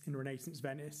paintings in Renaissance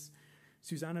Venice,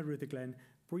 Susanna Rutherglen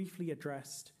briefly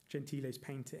addressed Gentile's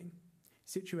painting,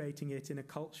 situating it in a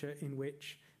culture in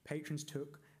which patrons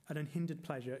took an unhindered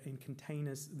pleasure in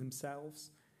containers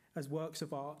themselves, as works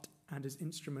of art and as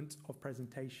instruments of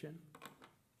presentation.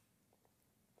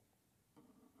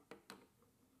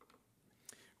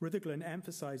 Rutherglen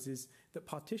emphasizes that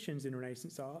partitions in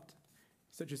Renaissance art,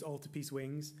 such as altarpiece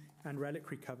wings and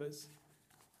reliquary covers,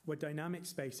 were dynamic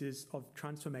spaces of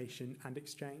transformation and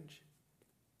exchange.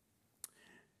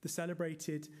 The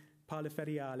celebrated Pala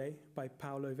Feriale by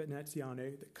Paolo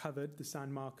Veneziano that covered the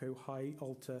San Marco high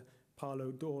altar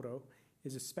Palo d'Oro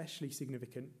is especially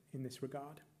significant in this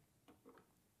regard.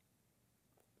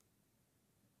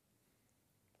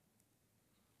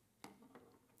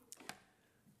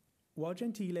 While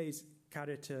Gentile's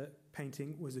Carità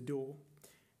painting was a door,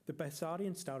 the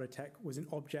Basilian Staurotech was an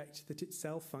object that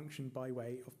itself functioned by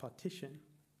way of partition.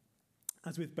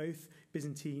 As with most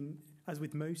Byzantine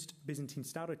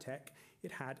Staurotech,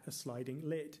 it had a sliding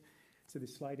lid. So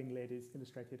this sliding lid is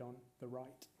illustrated on the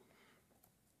right.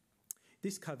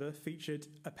 This cover featured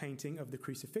a painting of the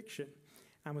crucifixion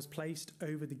and was placed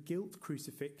over the gilt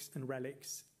crucifix and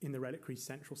relics in the reliquary's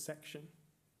central section.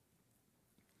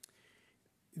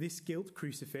 This gilt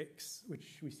crucifix,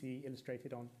 which we see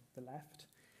illustrated on the left,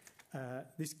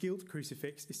 this gilt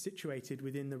crucifix is situated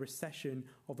within the recession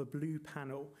of a blue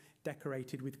panel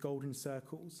decorated with golden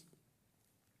circles.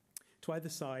 To either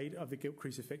side of the gilt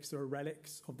crucifix, there are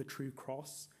relics of the true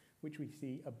cross, which we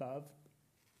see above.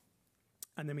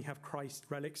 And then we have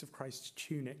relics of Christ's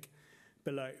tunic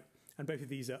below. And both of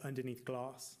these are underneath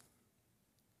glass.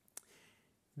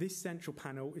 This central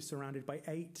panel is surrounded by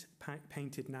 8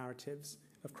 painted narratives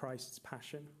of Christ's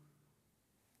passion.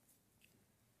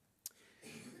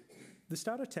 The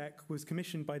Staurotech was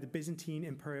commissioned by the Byzantine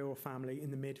imperial family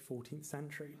in the mid-14th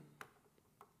century.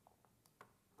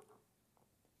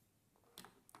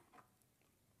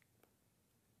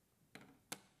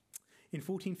 In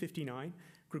 1459,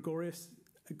 Gregorius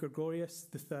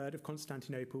III of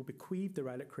Constantinople bequeathed the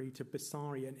reliquary to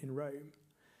Basile in Rome.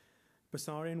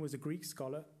 Basile was a Greek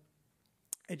scholar,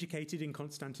 educated in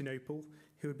Constantinople,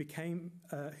 who had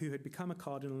become a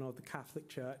cardinal of the Catholic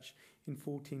Church in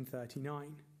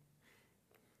 1439.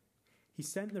 He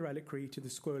sent the reliquary to the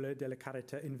Scuola della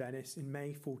Carità in Venice in May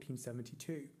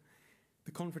 1472.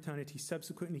 The confraternity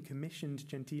subsequently commissioned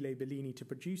Gentile Bellini to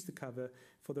produce the cover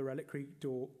for the reliquary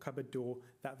cupboard door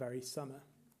that very summer.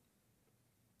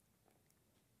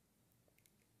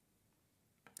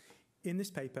 In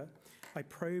this paper, I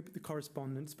probe the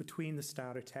correspondence between the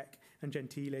Staurotech and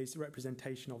Gentile's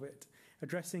representation of it,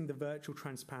 addressing the virtual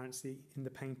transparency in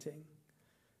the painting.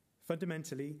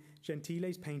 Fundamentally,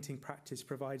 Gentile's painting practice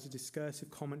provides a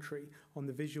discursive commentary on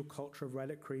the visual culture of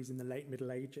reliquaries in the late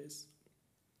Middle Ages.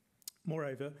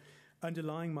 Moreover,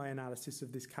 underlying my analysis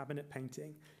of this cabinet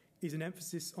painting is an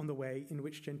emphasis on the way in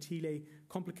which Gentile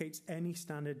complicates any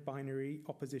standard binary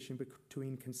opposition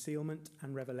between concealment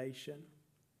and revelation.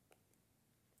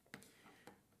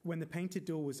 When the painted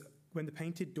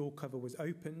door cover was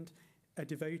opened, a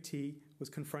devotee was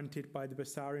confronted by the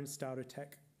Basilian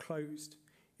Staurotech closed,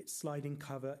 its sliding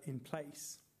cover in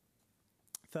place.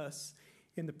 Thus,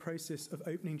 in the process of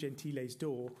opening Gentile's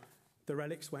door, the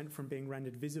relics went from being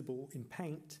rendered visible in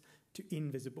paint to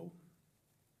invisible.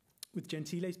 With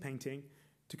Gentile's painting,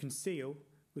 to conceal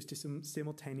was to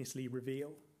simultaneously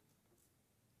reveal.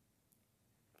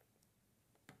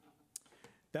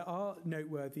 There are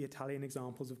noteworthy Italian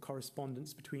examples of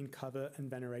correspondence between cover and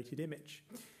venerated image,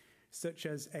 such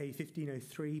as a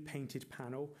 1503 painted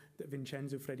panel that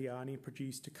Vincenzo Frediani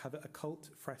produced to cover a cult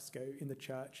fresco in the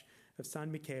church of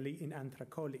San Michele in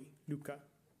Antracoli, Lucca.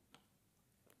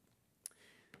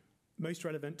 Most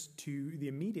relevant to the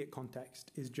immediate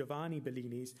context is Giovanni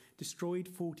Bellini's destroyed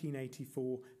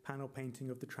 1484 panel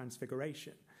painting of the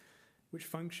Transfiguration, which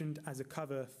functioned as a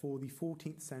cover for the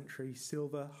 14th century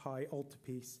silver high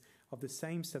altarpiece of the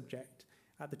same subject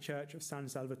at the Church of San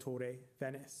Salvatore,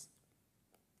 Venice.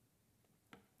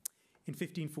 In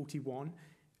 1541,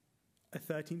 a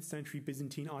 13th century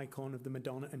Byzantine icon of the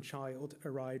Madonna and Child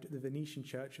arrived at the Venetian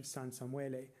church of San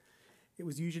Samuele. It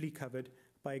was usually covered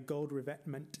by a gold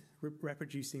revetment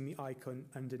reproducing the icon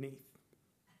underneath.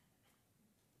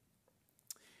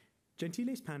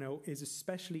 Gentile's panel is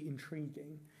especially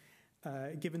intriguing,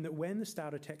 given that when the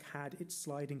Staudatech had its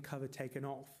sliding cover taken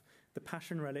off, the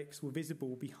Passion relics were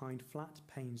visible behind flat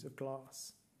panes of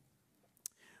glass.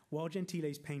 While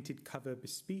Gentile's painted cover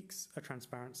bespeaks a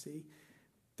transparency,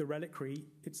 the reliquary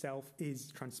itself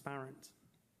is transparent.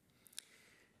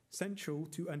 Central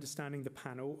to understanding the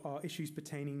panel are issues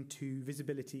pertaining to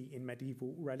visibility in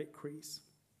medieval reliquaries,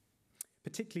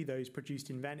 particularly those produced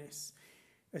in Venice,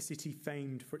 a city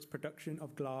famed for its production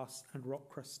of glass and rock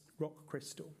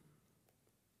crystal.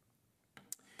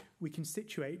 We can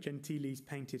situate Gentile's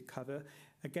painted cover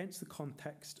against the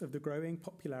context of the growing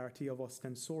popularity of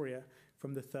ostensoria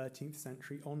from the 13th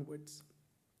century onwards.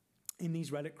 In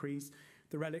these reliquaries,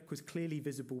 the relic was clearly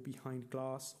visible behind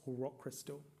glass or rock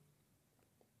crystal.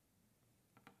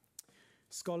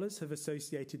 Scholars have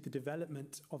associated the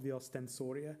development of the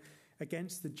ostensoria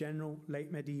against the general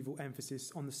late medieval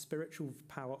emphasis on the spiritual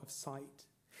power of sight,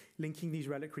 linking these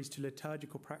reliquaries to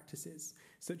liturgical practices,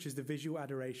 such as the visual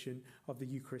adoration of the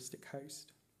Eucharistic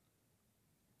host.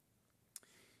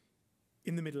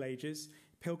 In the Middle Ages,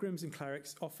 pilgrims and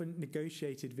clerics often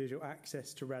negotiated visual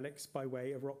access to relics by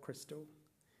way of rock crystal.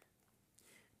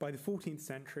 By the 14th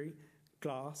century,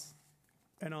 glass,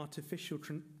 an artificial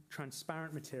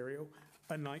transparent material,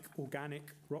 unlike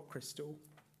organic rock crystal,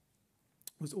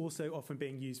 was also often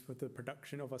being used for the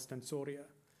production of ostensoria.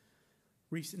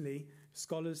 Recently,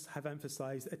 scholars have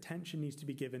emphasized that attention needs to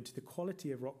be given to the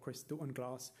quality of rock crystal and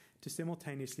glass to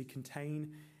simultaneously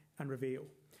contain and reveal,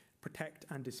 protect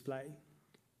and display.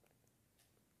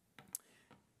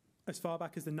 As far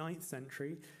back as the 9th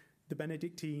century, the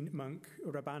Benedictine monk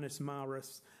Rabanus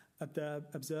Maurus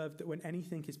observed that when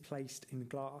anything is placed in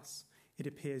glass, it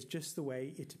appears just the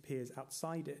way it appears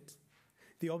outside it.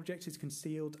 The object is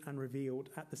concealed and revealed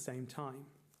at the same time.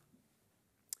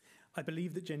 I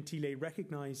believe that Gentile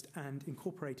recognized and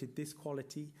incorporated this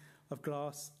quality of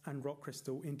glass and rock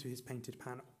crystal into his painted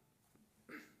panel.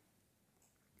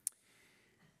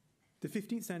 The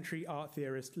 15th century art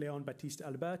theorist Leon Battista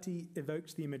Alberti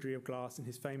evoked the imagery of glass in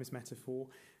his famous metaphor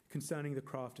concerning the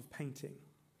craft of painting.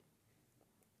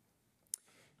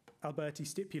 Alberti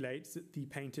stipulates that the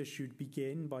painter should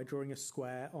begin by drawing a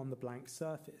square on the blank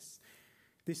surface.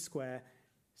 This square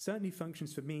certainly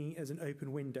functions for me as an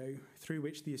open window through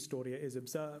which the historia is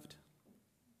observed.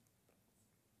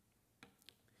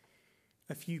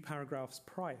 A few paragraphs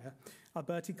prior,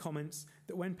 Alberti comments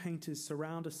that when painters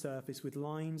surround a surface with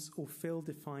lines or fill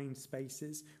defined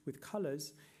spaces with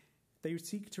colours, they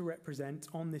seek to represent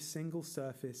on this single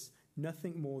surface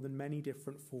nothing more than many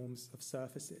different forms of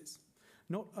surfaces,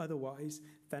 not otherwise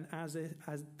than as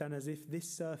if this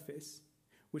surface,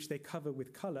 which they cover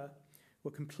with colour,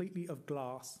 were completely of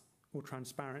glass or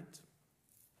transparent.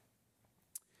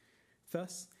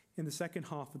 Thus, in the second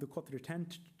half of the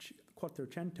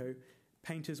Quattrocento,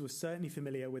 painters were certainly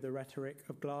familiar with the rhetoric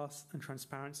of glass and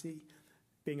transparency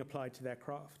being applied to their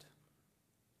craft.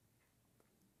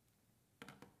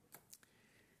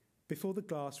 Before the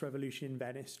glass revolution in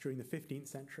Venice during the 15th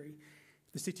century,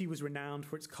 the city was renowned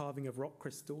for its carving of rock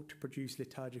crystal to produce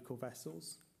liturgical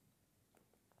vessels.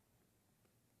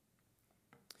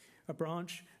 A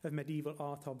branch of medieval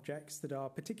art objects that are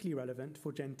particularly relevant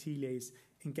for Gentile's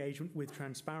engagement with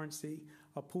transparency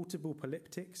are portable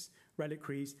polyptychs,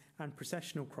 reliquaries, and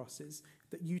processional crosses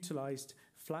that utilized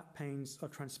flat panes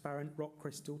of transparent rock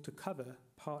crystal to cover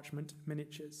parchment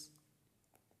miniatures.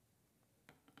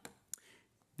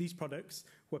 These products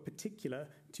were particular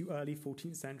to early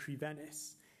 14th century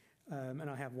Venice, and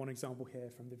I have one example here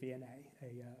from the V&A,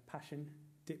 a Passion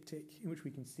diptych in which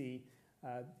we can see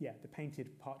the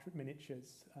painted parchment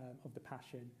miniatures of the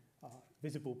Passion are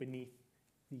visible beneath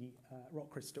the rock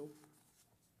crystal.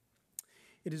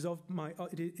 It is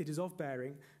of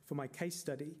bearing for my case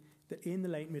study that in the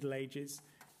late Middle Ages,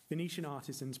 Venetian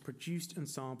artisans produced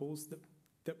ensembles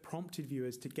that prompted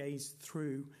viewers to gaze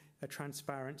through a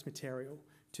transparent material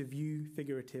to view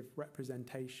figurative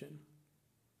representation.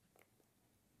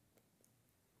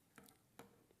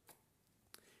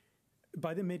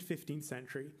 By the mid-15th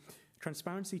century,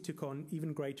 transparency took on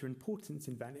even greater importance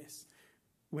in Venice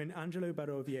when Angelo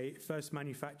Barovier first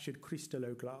manufactured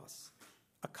Cristallo glass,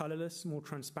 a colourless, more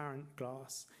transparent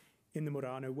glass, in the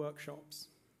Murano workshops.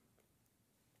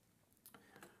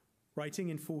 Writing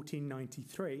in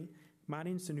 1493,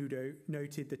 Marin Sanudo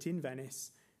noted that in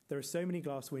Venice, there are so many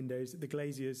glass windows that the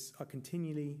glaziers are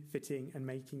continually fitting and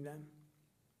making them.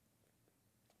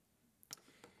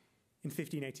 In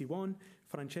 1581,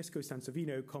 Francesco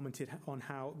Sansovino commented on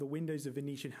how the windows of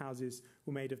Venetian houses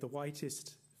were made of the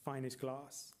whitest, finest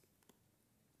glass.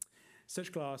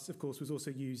 Such glass, of course, was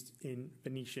also used in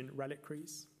Venetian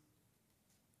reliquaries.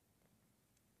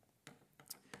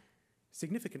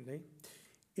 Significantly,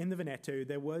 in the Veneto,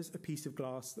 there was a piece of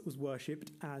glass that was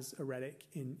worshipped as a relic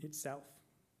in itself.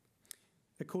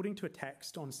 According to a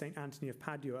text on St. Anthony of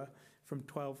Padua from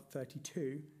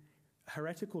 1232, a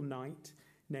heretical knight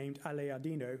named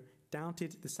Aleardino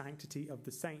doubted the sanctity of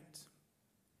the saint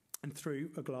and threw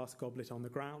a glass goblet on the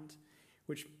ground,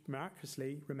 which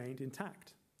miraculously remained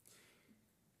intact.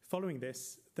 Following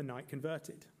this, the knight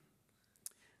converted.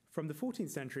 From the 14th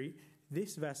century,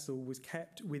 this vessel was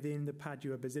kept within the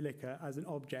Padua Basilica as an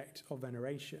object of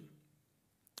veneration,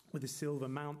 with a silver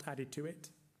mount added to it.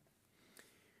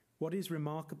 What is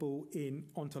remarkable in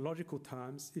ontological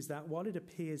terms is that while it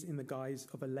appears in the guise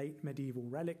of a late medieval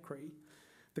reliquary,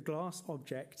 the glass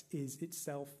object is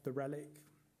itself the relic.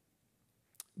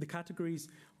 The categories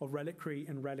of reliquary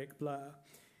and relic blur,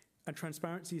 and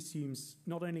transparency assumes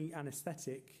not only an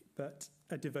aesthetic, but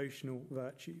a devotional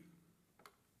virtue.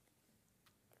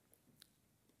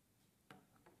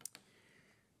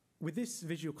 With this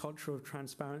visual culture of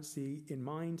transparency in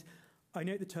mind, I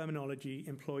note the terminology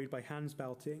employed by Hans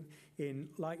Belting in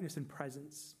likeness and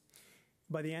presence.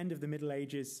 By the end of the Middle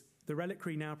Ages, the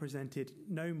reliquary now presented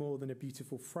no more than a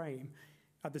beautiful frame,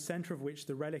 at the centre of which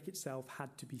the relic itself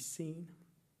had to be seen.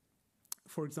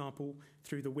 For example,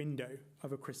 through the window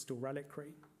of a crystal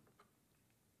reliquary.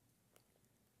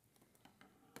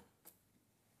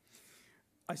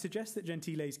 I suggest that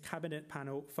Gentile's cabinet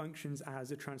panel functions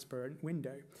as a transparent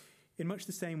window, in much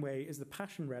the same way as the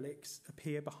Passion relics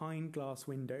appear behind glass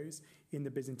windows in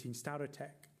the Byzantine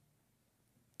Staudothek.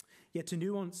 Yet to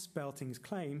nuance Belting's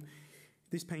claim,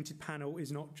 this painted panel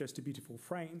is not just a beautiful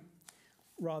frame.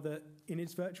 Rather, in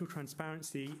its virtual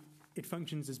transparency, it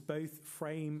functions as both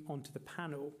frame onto the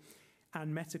panel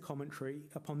and meta-commentary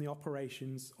upon the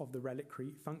operations of the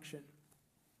reliquary function.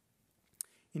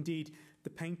 Indeed, the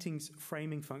painting's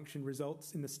framing function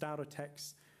results in the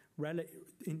Staudothek's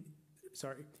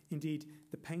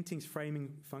the painting's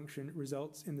framing function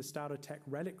results in the Staudothek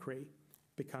reliquary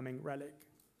becoming relic.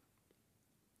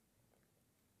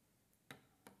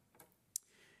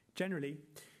 Generally,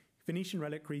 Venetian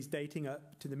reliquaries dating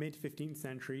up to the mid-15th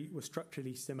century were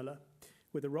structurally similar,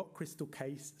 with a rock crystal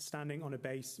case standing on a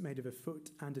base made of a foot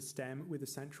and a stem with a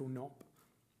central knob.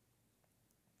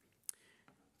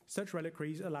 Such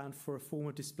reliquaries allowed for a form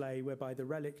of display whereby the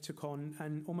relic took on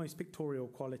an almost pictorial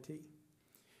quality.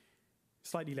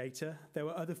 Slightly later, there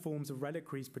were other forms of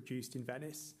reliquaries produced in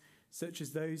Venice, such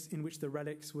as those in which the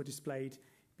relics were displayed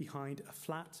behind a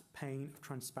flat pane of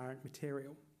transparent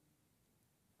material.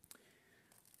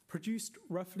 Produced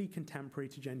roughly contemporary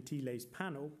to Gentile's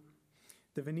panel,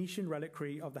 the Venetian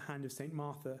reliquary of the Hand of St.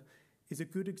 Martha is a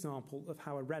good example of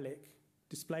how a relic,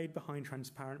 displayed behind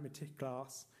transparent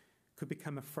glass, could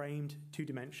become a framed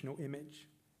two-dimensional image.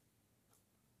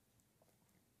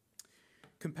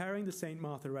 Comparing the St.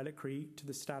 Martha reliquary to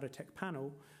the Staudothek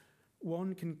panel,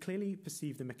 one can clearly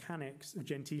perceive the mechanics of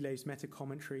Gentile's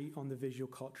meta-commentary on the visual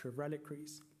culture of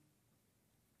reliquaries.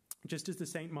 Just as the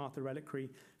St. Martha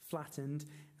reliquary flattened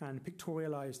and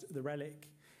pictorialized the relic,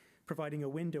 providing a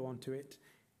window onto it,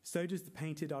 so does the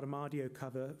painted armadio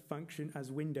cover function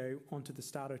as window onto the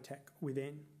Staudothek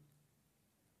within.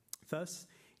 Thus,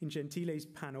 in Gentile's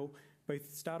panel,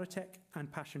 both Staudothek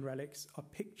and Passion relics are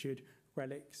pictured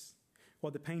relics,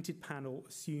 while the painted panel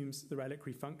assumes the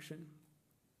reliquary function.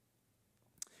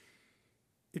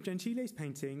 If Gentile's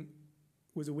painting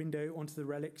was a window onto the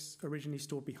relics originally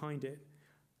stored behind it,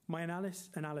 my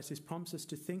analysis prompts us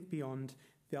to think beyond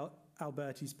the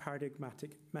Alberti's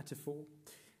paradigmatic metaphor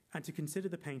and to consider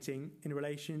the painting in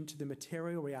relation to the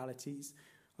material realities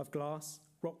of glass,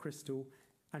 rock crystal,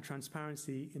 and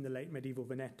transparency in the late medieval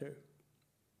Veneto.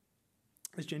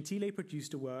 As Gentile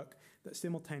produced a work that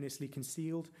simultaneously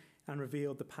concealed and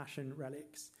revealed the Passion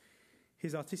relics,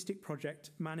 his artistic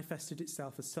project manifested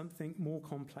itself as something more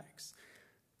complex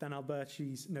than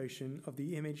Alberti's notion of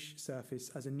the image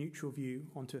surface as a neutral view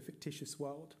onto a fictitious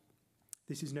world.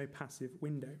 This is no passive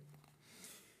window.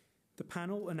 The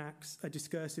panel enacts a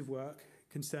discursive work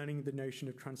concerning the notion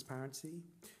of transparency,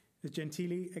 as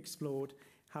Gentile explored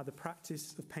how the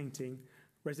practice of painting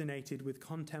resonated with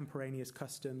contemporaneous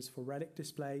customs for relic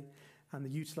display and the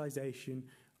utilization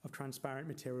of transparent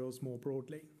materials more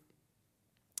broadly.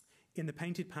 In the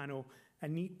painted panel, a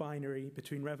neat binary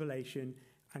between revelation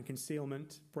and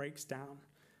concealment breaks down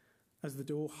as the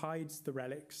door hides the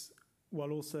relics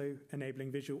while also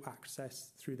enabling visual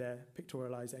access through their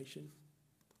pictorialization.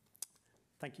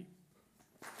 Thank you.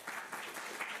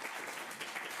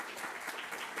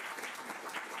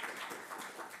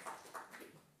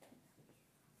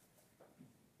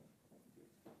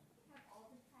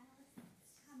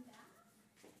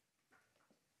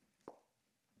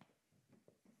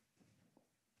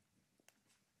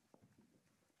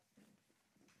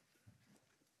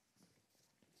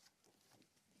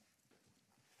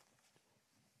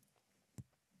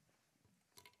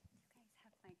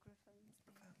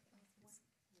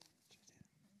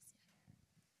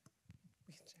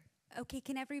 Okay,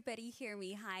 can everybody hear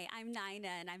me? Hi, I'm Naina,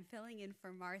 and I'm filling in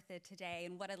for Martha today.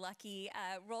 And what a lucky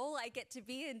role I get to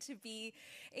be in, to be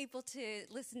able to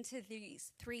listen to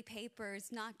these three papers,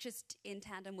 not just in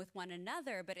tandem with one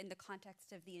another, but in the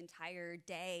context of the entire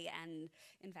day and,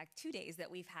 in fact, 2 days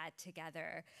that we've had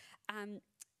together.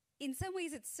 In some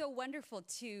ways, it's so wonderful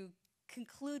to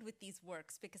conclude with these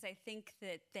works because I think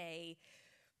that they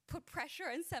put pressure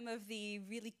on some of the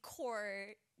really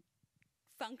core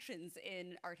functions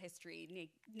in art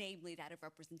history, namely that of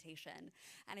representation.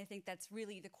 And I think that's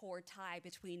really the core tie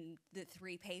between the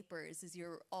three papers, is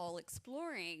you're all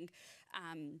exploring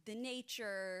the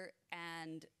nature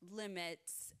and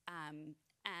limits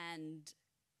and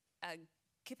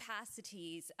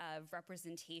capacities of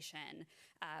representation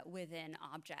within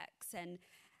objects. And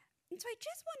so I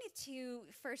just wanted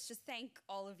to first just thank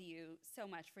all of you so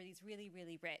much for these really,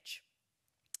 really rich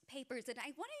papers, and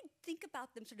I want to think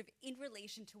about them sort of in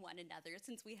relation to one another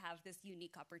since we have this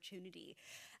unique opportunity.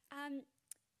 And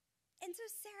so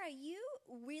Sara, you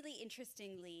really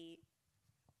interestingly,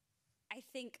 I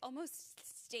think, almost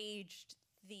staged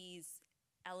these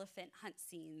elephant hunt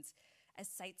scenes as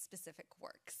site-specific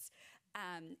works,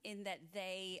 in that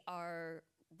they are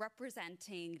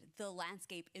representing the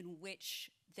landscape in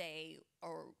which they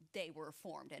were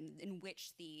formed and in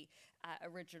which the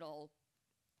original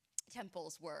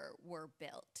temples were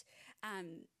built.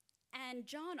 And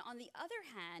John, on the other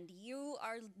hand, you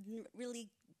are really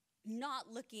not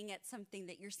looking at something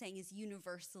that you're saying is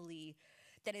universally,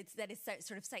 that is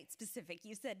sort of site-specific.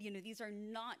 You said, these are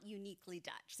not uniquely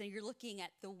Dutch. So you're looking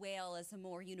at the whale as a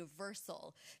more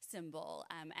universal symbol,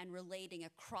 and relating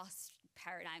across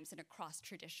paradigms and across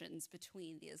traditions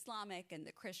between the Islamic and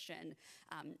the Christian,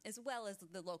 as well as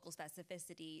the local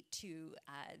specificity to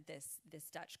this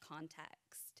Dutch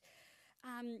context.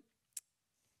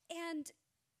 And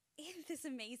in this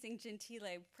amazing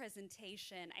Gentile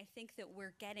presentation, I think that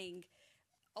we're getting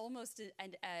almost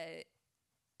a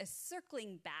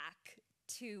circling back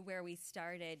to where we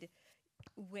started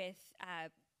with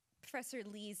Professor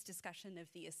Lee's discussion of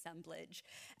the assemblage.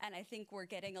 And I think we're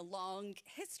getting a long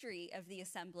history of the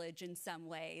assemblage in some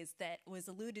ways that was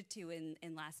alluded to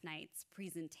in last night's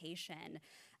presentation.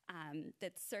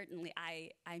 That certainly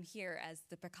I'm here as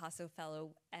the Picasso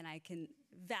Fellow, and I can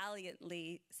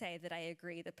valiantly say that I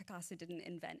agree that Picasso didn't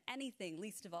invent anything,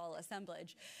 least of all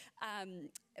assemblage.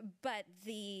 But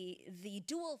the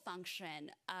dual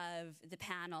function of the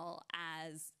panel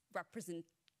as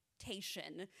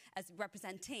representation, as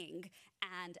representing,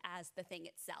 and as the thing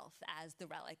itself, as the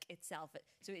relic itself.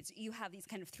 So you have these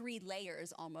kind of three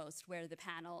layers almost, where the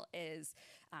panel is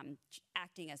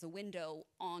acting as a window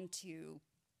onto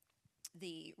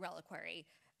the reliquary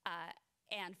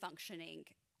and functioning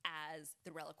as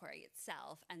the reliquary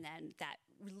itself, and then that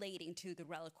relating to the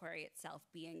reliquary itself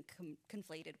being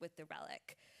conflated with the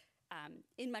relic,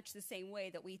 in much the same way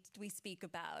that we speak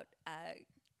about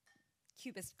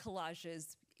Cubist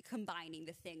collages combining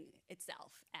the thing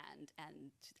itself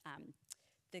and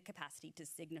the capacity to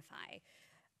signify.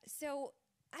 So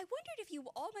I wondered if you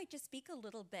all might just speak a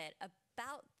little bit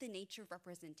about the nature of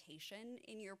representation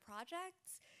in your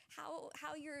projects, how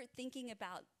you're thinking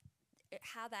about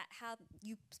how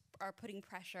you are putting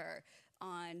pressure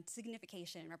on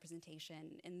signification and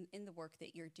representation in the work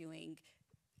that you're doing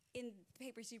in the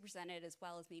papers you presented, as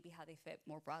well as maybe how they fit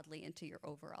more broadly into your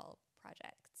overall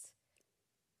projects.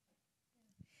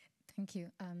 Thank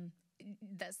you.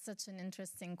 That's such an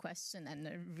interesting question and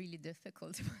a really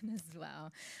difficult one as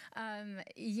well.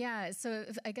 So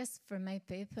I guess for my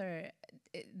paper,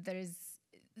 there is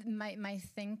my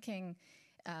thinking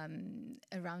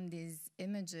around these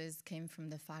images came from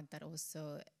the fact that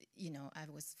also, I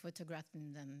was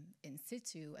photographing them in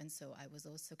situ, and so I was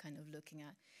also kind of looking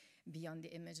at beyond the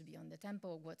image, beyond the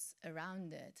temple, what's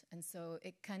around it. And so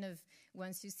it kind of,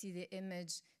 once you see the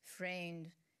image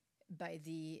framed by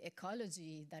the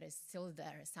ecology that is still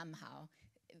there somehow,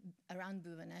 around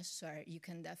Bhubaneswar, you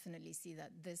can definitely see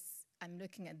that I'm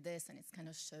looking at this and it's kind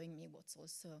of showing me what's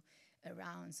also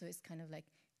around. So it's kind of like,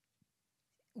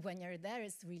 when you're there,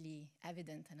 it's really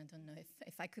evident, and I don't know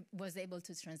if I was able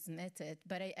to transmit it,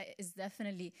 but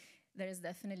there's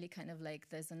definitely kind of like,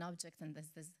 there's an object and there's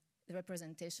this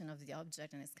representation of the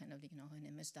object, and it's kind of, an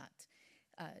image that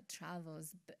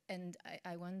travels. And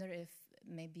I wonder if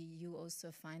maybe you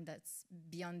also find that's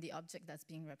beyond the object that's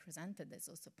being represented, that's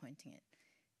also pointing it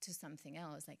to something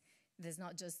else. Like, there's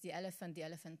not just the elephant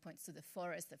points to the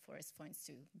forest points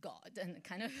to God, and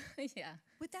kind of, yeah.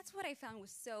 But that's what I found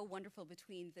was so wonderful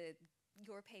between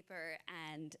your paper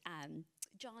and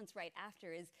John's right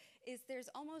after is there's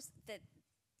almost that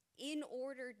in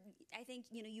order, I think,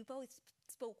 you both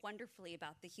spoke wonderfully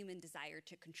about the human desire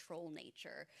to control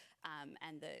nature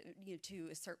and to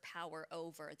assert power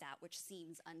over that which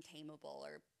seems untamable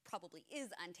or probably is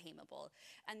untamable.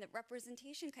 And the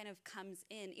representation kind of comes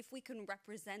in. If we can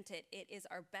represent it, it is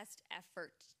our best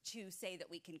effort to say that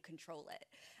we can control it.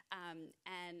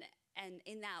 And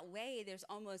in that way, there's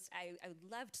almost, I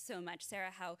loved so much,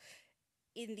 Sara, how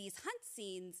in these hunt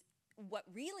scenes, what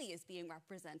really is being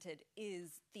represented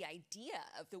is the idea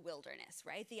of the wilderness,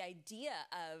 right? The idea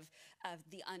of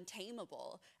the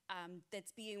untamable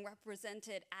that's being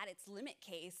represented at its limit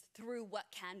case through what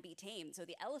can be tamed. So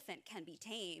the elephant can be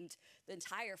tamed, the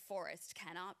entire forest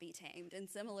cannot be tamed. And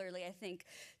similarly, I think,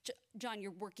 John,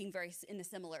 you're working in a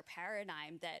similar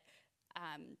paradigm that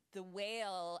the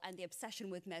whale and the obsession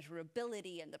with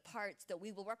measurability and the parts, that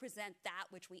we will represent that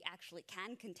which we actually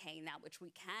can contain, that which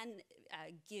we can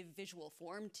give visual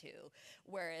form to,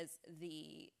 whereas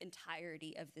the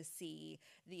entirety of the sea,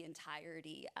 the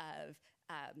entirety of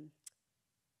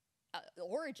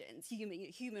origins,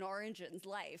 human origins,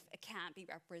 life, can't be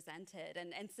represented.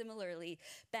 And similarly,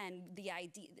 Ben,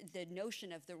 the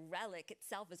notion of the relic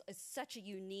itself is such a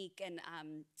unique and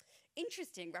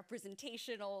interesting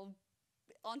representational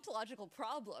ontological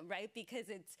problem, right? Because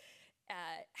it's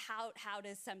how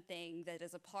does something that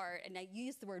is a part, and I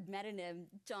use the word metonym,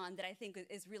 John, that I think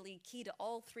is really key to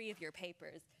all three of your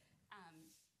papers.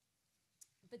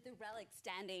 But the relic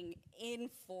standing in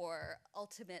for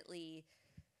ultimately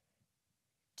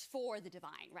for the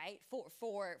divine, right? For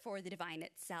the divine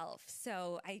itself.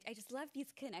 So I just love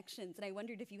these connections, and I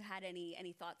wondered if you had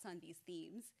any thoughts on these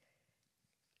themes.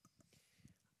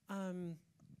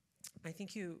 I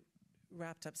think you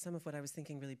wrapped up some of what I was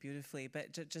thinking really beautifully,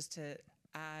 but just to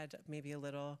add maybe a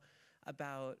little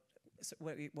about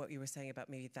what you were saying about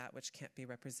maybe that which can't be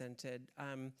represented.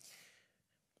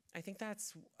 I think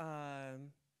that's, I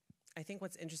think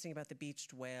what's interesting about the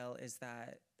beached whale is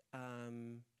that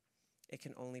it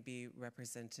can only be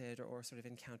represented or sort of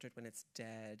encountered when it's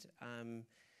dead.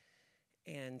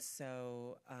 And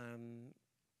so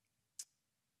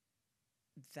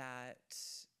that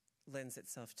lends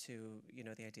itself to,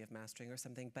 the idea of mastering or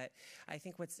something. But I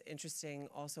think what's interesting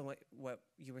also, what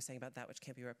you were saying about that which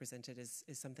can't be represented is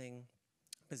something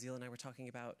Basile and I were talking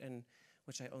about, and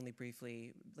which I only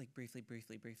briefly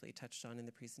touched on in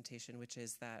the presentation, which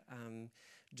is that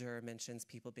Durr mentions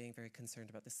people being very concerned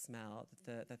about the smell,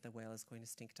 that the whale is going to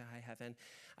stink to high heaven.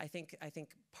 I think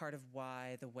part of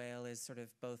why the whale is sort of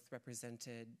both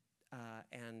represented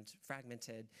and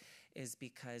fragmented is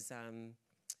because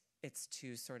it's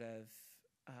too sort of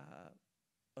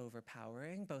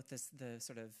overpowering, both the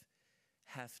sort of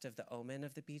heft of the omen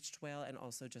of the beached whale and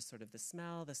also just sort of the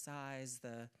smell, the size,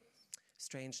 the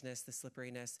strangeness, the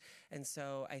slipperiness. And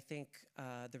so I think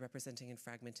the representing and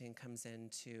fragmenting comes in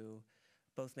to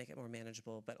both make it more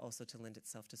manageable, but also to lend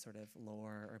itself to sort of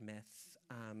lore or myth,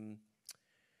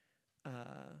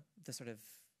 the sort of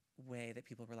way that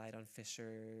people relied on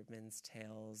fishermen's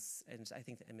tales. And I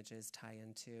think the images tie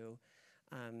into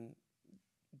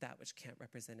that which can't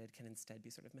represented can instead be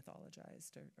sort of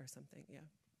mythologized or something, yeah.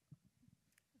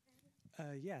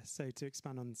 So to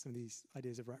expand on some of these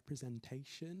ideas of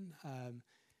representation,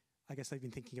 I guess I've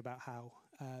been thinking about how,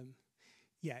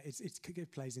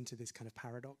 it plays into this kind of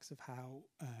paradox of how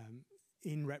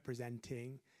in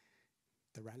representing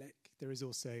the relic, there is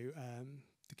also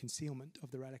the concealment of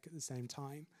the relic at the same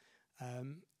time.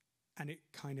 And it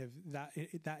kind of, that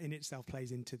in itself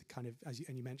plays into the kind of,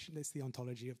 and you mentioned this, the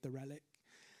ontology of the relic,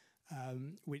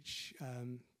 which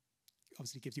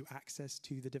obviously gives you access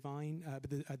to the divine,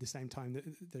 but at the same time,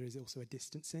 there is also a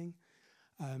distancing.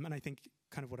 And I think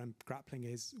kind of what I'm grappling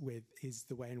is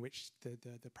the way in which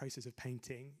the process of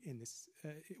painting in this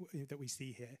that we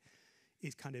see here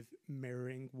is kind of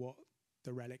mirroring what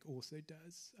the relic also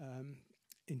does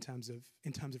in terms of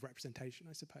representation,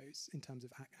 I suppose, in terms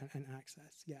of and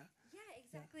access. Yeah.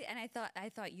 Exactly. And I thought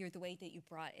the way that you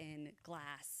brought in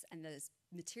glass and the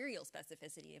material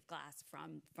specificity of glass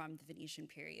from the Venetian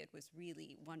period was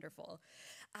really wonderful.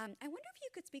 I wonder if you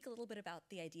could speak a little bit about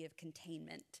the idea of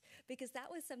containment, because that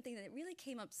was something that really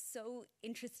came up so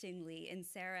interestingly in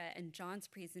Sara and John's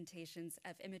presentations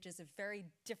of images of very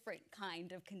different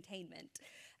kind of containment.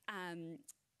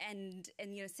 And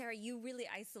you know, Sara, you really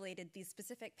isolated these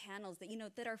specific panels that, you know,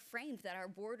 that are framed, that are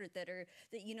bordered, that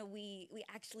you know, we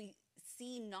actually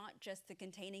see not just the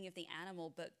containing of the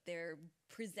animal, but they're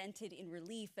presented in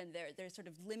relief, and there's sort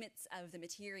of limits of the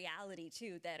materiality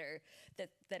too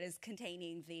that is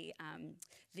containing the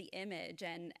image.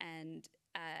 And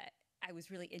I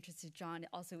was really interested, John,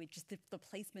 also in just the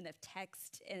placement of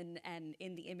text and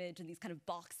in the image and these kind of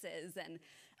boxes and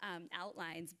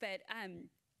outlines, but.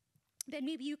 Then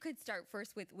maybe you could start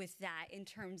first with that in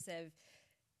terms of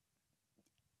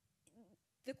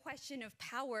the question of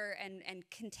power and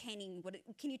containing.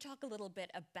 Can you talk a little bit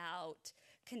about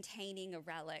containing a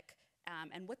relic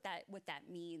and what that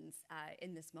means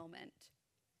in this moment?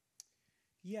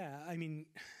 Yeah, I mean,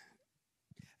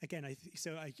 again, I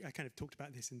kind of talked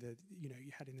about this in the, you know,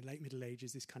 you had in the late Middle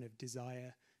Ages this kind of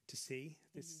desire to see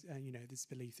this, you know, this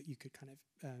belief that you could kind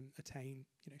of attain,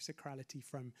 you know, sacrality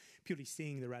from purely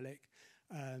seeing the relic,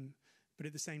 but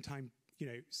at the same time, you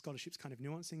know, scholarship's kind of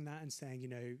nuancing that and saying, you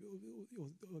know,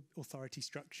 authority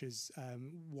structures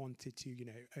wanted to, you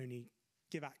know, only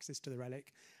give access to the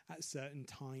relic at certain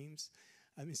times,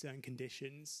 in certain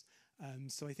conditions.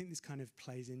 So I think this kind of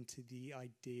plays into the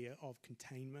idea of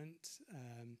containment.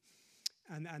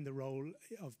 And the role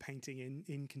of painting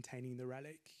in containing the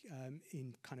relic,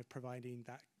 in kind of providing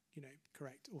that, you know,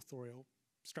 correct authorial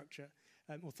structure,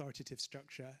 authoritative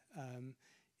structure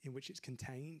in which it's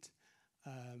contained.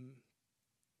 And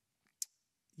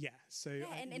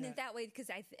in that way, because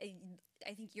I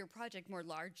think your project more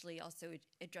largely also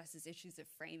addresses issues of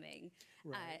framing,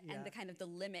 and the kind of the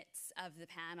limits of the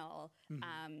panel.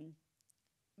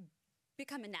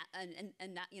 Become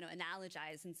you know,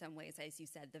 analogized in some ways, as you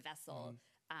said, the vessel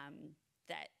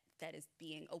that is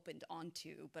being opened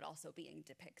onto, but also being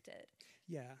depicted.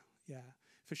 Yeah,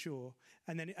 for sure.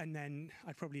 And then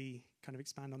I'd probably kind of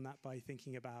expand on that by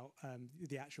thinking about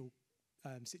the actual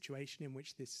situation in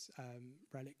which this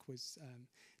relic was,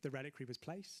 the reliquary was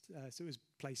placed. So it was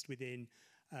placed within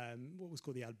what was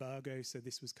called the albergo. So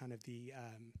this was kind of the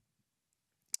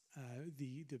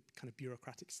kind of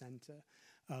bureaucratic center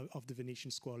of the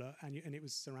Venetian scuola, and it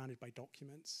was surrounded by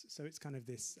documents. So it's kind of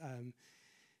this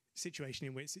situation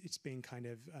in which it's being kind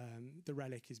of, the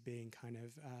relic is being kind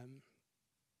of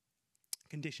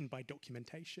conditioned by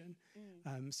documentation.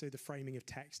 So the framing of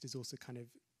text is also kind of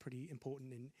pretty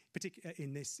important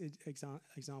in this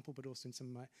example, but also in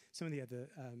some of the other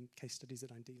case studies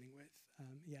that I'm dealing with.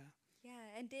 Yeah,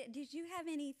 and did you have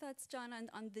any thoughts, John,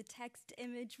 on the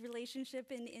text-image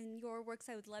relationship in your works?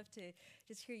 I would love to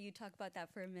just hear you talk about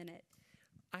that for a minute.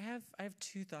 I have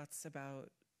two thoughts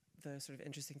about the sort of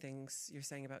interesting things you're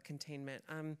saying about containment.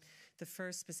 The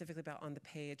first, specifically about on the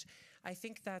page, I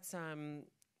think that's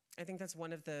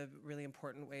one of the really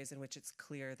important ways in which it's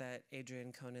clear that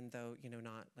Adrian Conan, though, you know,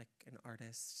 not like an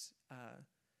artist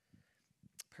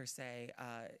per se,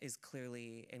 is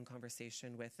clearly in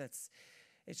conversation with.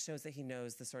 It shows that he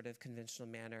knows the sort of conventional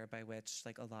manner by which,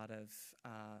 like, a lot of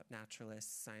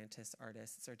naturalists, scientists,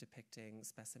 artists are depicting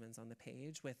specimens on the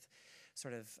page, with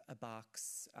sort of a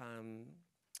box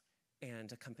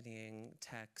and accompanying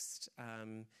text.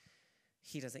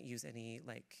 He doesn't use any,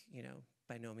 like, you know,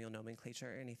 binomial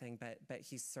nomenclature or anything, but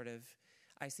he's sort of,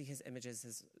 I see his images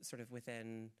as sort of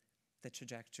within the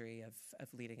trajectory of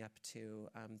leading up to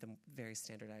the very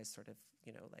standardized sort of,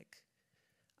 you know, like,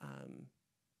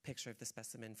 picture of the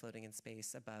specimen floating in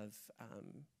space above,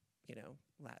 you know,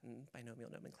 Latin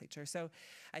binomial nomenclature. So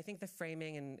I think the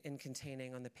framing and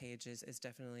containing on the page is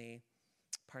definitely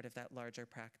part of that larger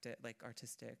practice, like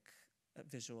artistic,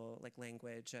 visual, like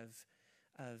language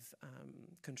of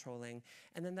controlling.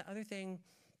 And then the other thing,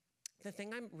 the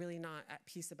thing I'm really not at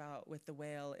peace about with the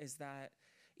whale is that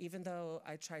even though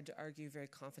I tried to argue very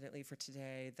confidently for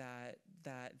today that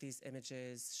these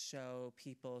images show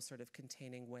people sort of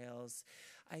containing whales,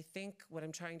 I think what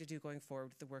I'm trying to do going forward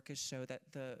with the work is show that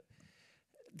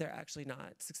they're actually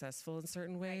not successful in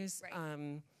certain ways.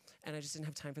 Right. and I just didn't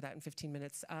have time for that in 15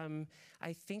 minutes.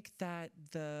 I think that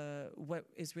what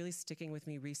is really sticking with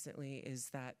me recently is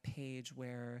that page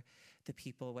where the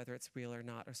people, whether it's real or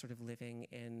not, are sort of living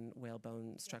in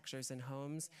whalebone structures and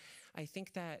homes. I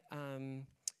think that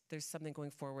there's something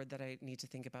going forward that I need to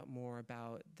think about more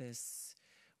about this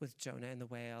with Jonah and the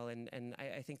whale, and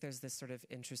I think there's this sort of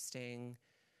interesting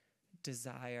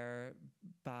desire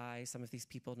by some of these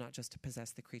people not just to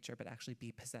possess the creature, but actually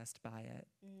be possessed by it,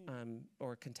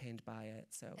 or contained by it.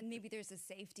 So, and maybe there's a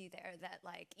safety there that,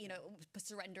 like, you know,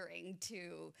 surrendering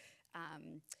to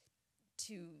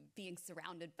being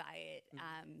surrounded by it.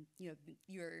 You know,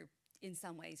 you're in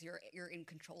some ways you're in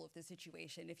control of the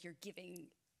situation if you're giving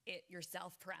it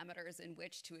yourself parameters in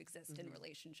which to exist in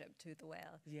relationship to the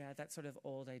whale. Yeah, that sort of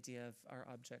old idea of our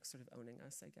objects sort of owning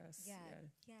us, I guess.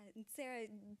 Yeah. And Sara,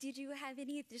 did you have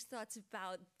any of these thoughts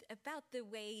about the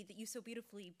way that you so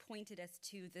beautifully pointed us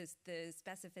to the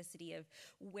specificity of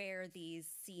where these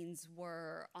scenes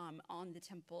were on the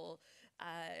temple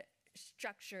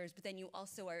structures, but then you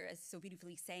also are, as so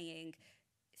beautifully saying,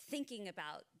 thinking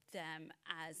about them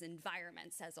as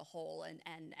environments as a whole,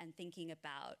 and thinking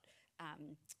about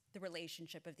the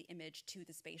relationship of the image to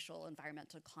the spatial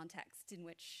environmental context in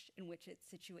which it's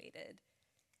situated.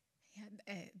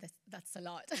 Yeah, that's a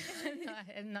lot.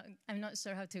 I'm not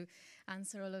sure how to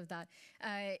answer all of that.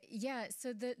 Yeah,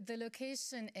 so the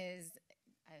location is,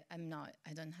 I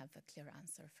don't have a clear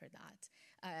answer for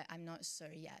that. I'm not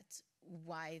sure yet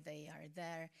why they are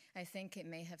there. I think it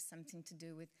may have something to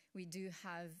do with, we do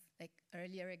have like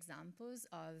earlier examples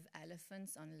of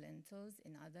elephants on lintels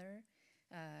in other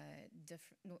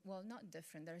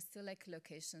there are still like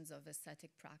locations of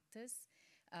aesthetic practice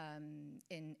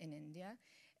in India.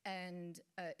 And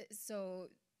so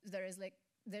there's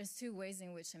two ways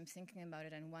in which I'm thinking about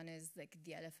it, and one is like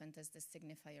the elephant as the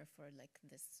signifier for like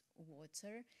this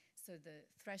water. So the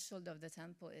threshold of the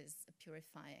temple is a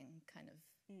purifying kind of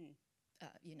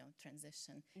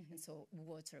transition, and so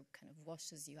water kind of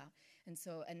washes you out. And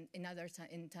so, and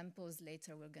in temples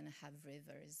later, we're going to have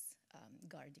rivers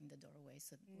guarding the doorway,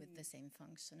 so with the same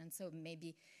function. And so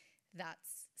maybe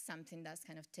that's something that's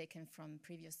kind of taken from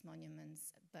previous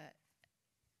monuments, but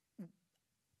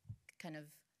kind of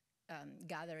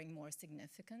gathering more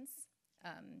significance,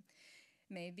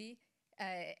 maybe.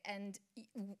 And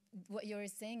what you're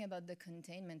saying about the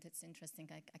containment, it's interesting.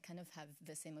 I kind of have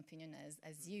the same opinion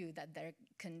as you, that they're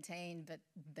contained, but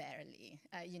barely.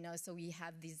 So we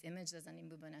have these images, and in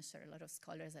Bhubaneswar, a lot of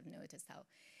scholars have noticed how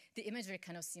the imagery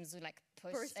kind of seems to like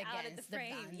push against the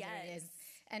boundaries. Yes.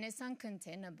 And it's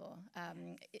uncontainable.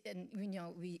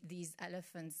 These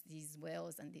elephants, these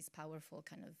whales, and these powerful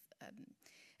kind of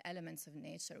elements of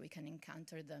nature, we can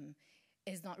encounter them.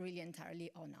 Is not really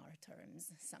entirely on our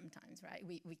terms sometimes, right?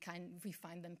 We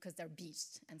find them because they're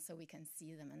beached, and so we can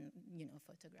see them and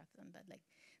photograph them, but like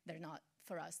they're not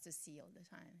for us to see all the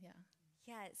time. Yeah.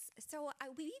 Yes. So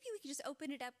maybe we could just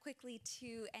open it up quickly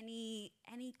to any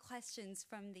questions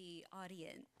from the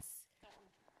audience.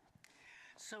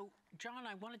 So, John,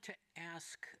 I wanted to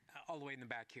ask, all the way in the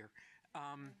back here,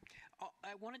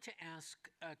 I wanted to ask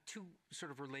two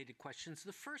sort of related questions.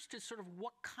 The first is sort of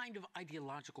what kind of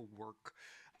ideological work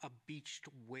a beached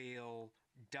whale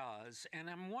does. And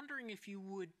I'm wondering if you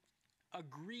would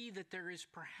agree that there is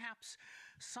perhaps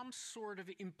some sort of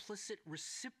implicit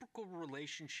reciprocal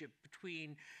relationship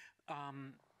between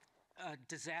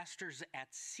disasters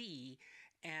at sea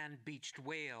and beached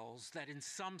whales, that in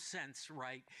some sense,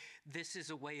 right, this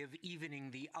is a way of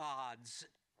evening the odds.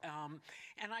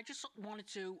 And I just wanted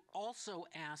to also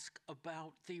ask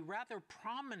about the rather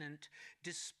prominent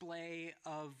display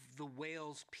of the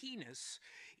whale's penis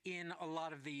in a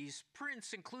lot of these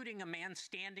prints, including a man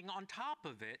standing on top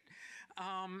of it,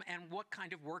 and what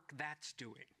kind of work that's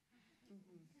doing.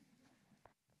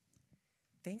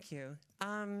 Thank you.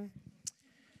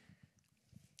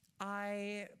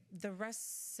 The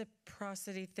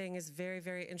reciprocity thing is very,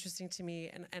 very interesting to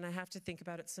me, and I have to think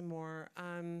about it some more.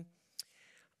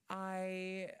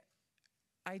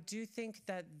 I do think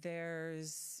that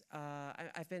there's,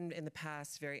 I've been in the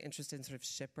past very interested in sort of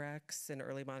shipwrecks and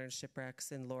early modern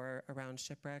shipwrecks and lore around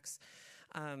shipwrecks,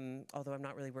 although I'm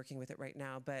not really working with it right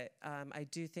now. But I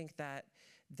do think that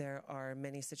there are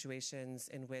many situations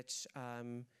in which,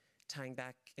 tying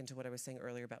back into what I was saying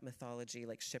earlier about mythology,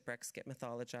 like shipwrecks get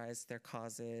mythologized, their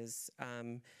causes,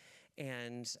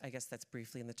 and I guess that's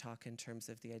briefly in the talk in terms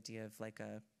of the idea of like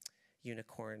a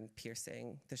unicorn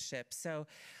piercing the ship. So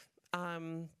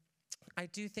I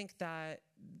do think that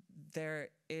there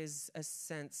is a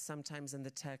sense sometimes in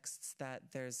the texts that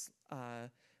there's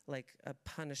like a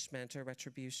punishment or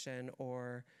retribution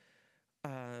or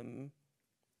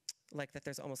like that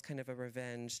there's almost kind of a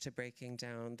revenge to breaking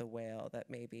down the whale that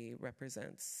maybe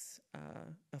represents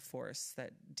a force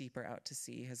that deeper out to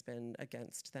sea has been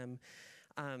against them,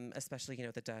 especially, you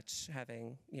know, the Dutch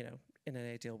having, you know, in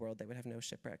an ideal world, they would have no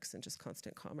shipwrecks and just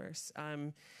constant commerce.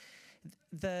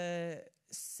 The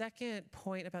second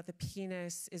point about the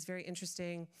penis is very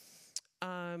interesting.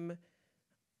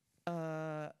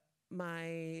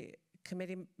 My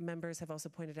committee members have also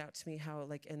pointed out to me how,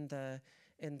 like, in the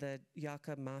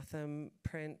Jakob Matham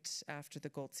print after the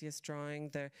Goltzius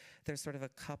drawing, there's sort of a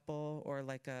couple, or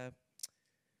like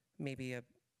maybe a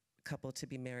couple to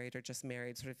be married or just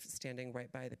married, sort of standing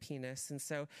right by the penis. And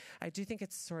so I do think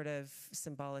it's sort of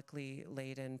symbolically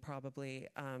laden, probably,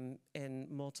 in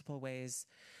multiple ways.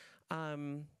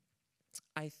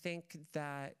 I think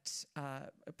that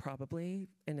probably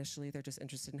initially they're just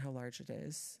interested in how large it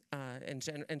is, in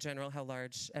general, how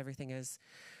large everything is.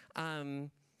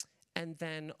 And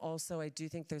then also I do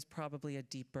think there's probably a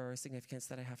deeper significance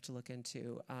that I have to look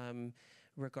into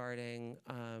regarding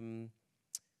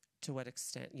to what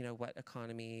extent, you know, what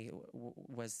economy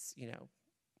was, you know,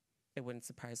 it wouldn't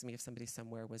surprise me if somebody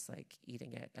somewhere was like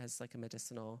eating it as like a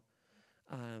medicinal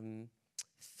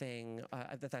thing.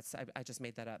 I just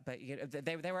made that up, but you know,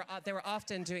 they were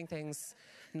often doing things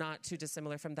not too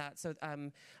dissimilar from that. So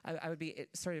I would be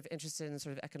sort of interested in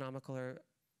sort of economical or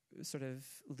sort of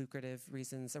lucrative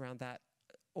reasons around that,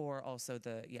 or also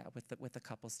with the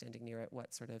couple standing near it,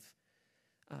 what sort of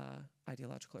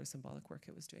ideological or symbolic work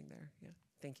it was doing there. Yeah,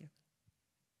 thank you.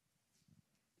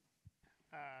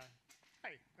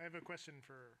 Hi, I have a question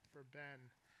for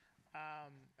Ben.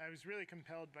 I was really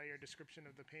compelled by your description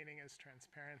of the painting as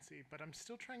transparency, but I'm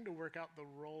still trying to work out the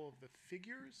role of the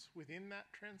figures within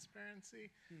that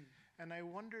transparency. And I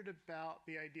wondered about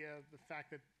the idea of the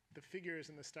fact that the figures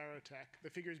in the Starotech, the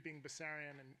figures being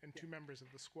Basarian and two members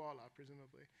of the Scuola,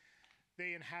 presumably,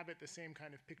 they inhabit the same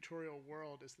kind of pictorial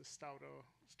world as the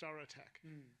Starotech.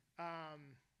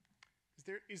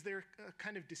 Is there a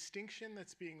kind of distinction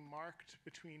that's being marked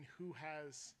between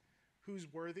who's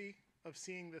worthy of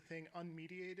seeing the thing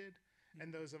unmediated,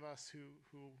 and those of us who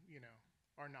you know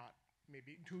are not,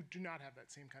 maybe who do not have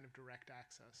that same kind of direct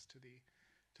access to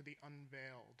the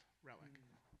unveiled relic?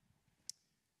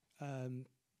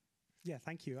 Yeah,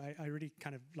 thank you. I really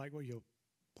kind of like what you're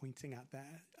pointing at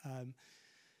there.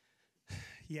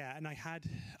 Yeah, and I had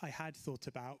thought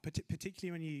about,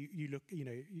 particularly when you look, you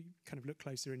know, you kind of look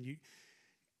closer and you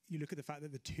look at the fact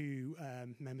that the two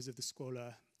members of the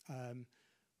Scuola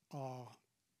are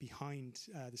behind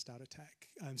the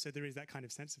Starotech. So there is that kind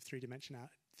of sense of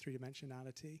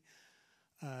three-dimensionality.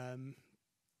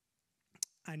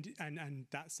 And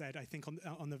that said, I think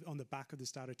on the back of the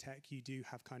Starotech, you do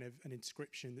have kind of an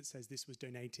inscription that says this was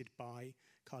donated by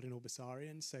Cardinal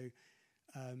Basarian. So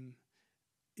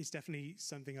it's definitely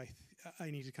something I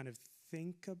need to kind of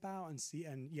think about and see,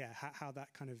 and yeah, how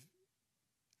that kind of,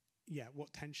 yeah,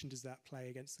 what tension does that play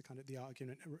against the kind of the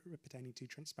argument pertaining to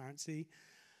transparency.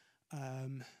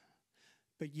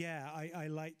 But yeah, I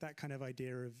like that kind of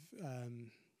idea of,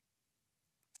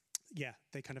 yeah,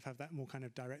 they kind of have that more kind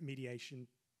of direct mediation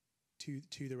to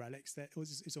the relics. That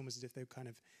it's almost as if they've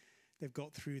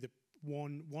got through the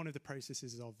one of the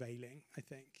processes of veiling, I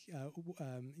think.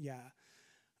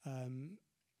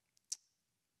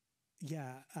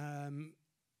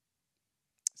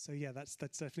 So yeah, that's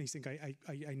definitely something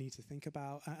I need to think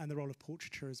about, and the role of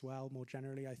portraiture as well, more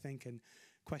generally, I think, and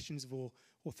questions of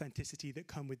authenticity that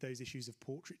come with those issues of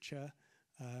portraiture,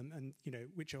 and you know,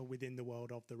 which are within the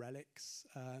world of the relics,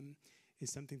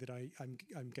 is something that I'm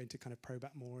going to kind of probe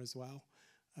at more as well.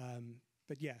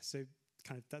 But yeah, so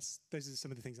kind of those are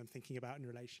some of the things I'm thinking about in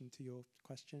relation to your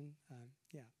question.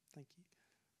 Yeah, thank you.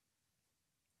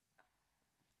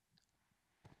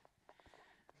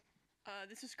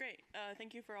 This is great.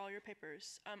 Thank you for all your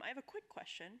papers. I have a quick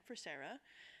question for Sara.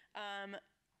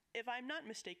 If I'm not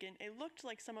mistaken, it looked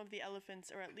like some of the elephants,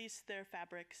 or at least their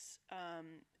fabrics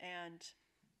and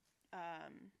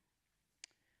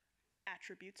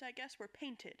attributes, I guess, were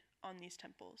painted on these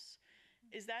temples.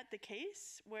 Is that the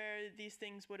case, where these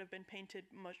things would have been painted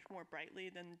much more brightly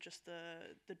than just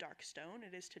the dark stone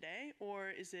it is today?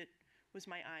 Or was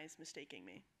my eyes mistaking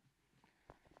me?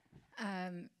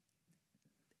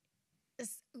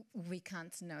 We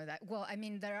can't know that. Well, I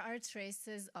mean, there are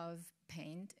traces of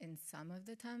paint in some of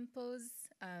the temples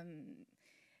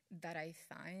that I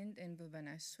find in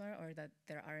Bhubaneswar, or that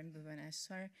there are in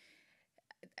Bhubaneswar.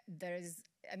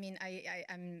 I mean,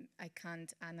 I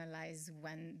can't analyze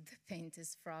when the paint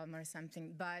is from or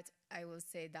something, but I will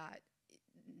say that,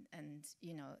 and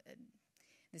you know,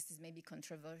 this is maybe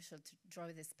controversial to draw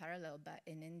this parallel, but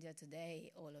in India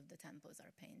today, all of the temples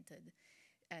are painted.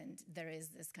 and there is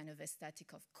this kind of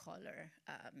aesthetic of color,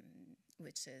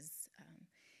 which is,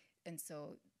 and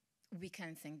so we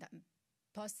can think that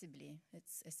possibly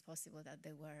it's possible that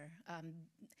they were.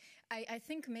 I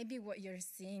think maybe what you're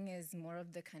seeing is more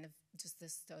of the kind of, just the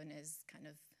stone is kind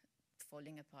of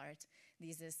falling apart.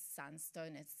 This is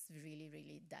sandstone. It's really,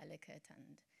 really delicate,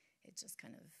 and it just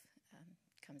kind of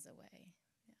comes away.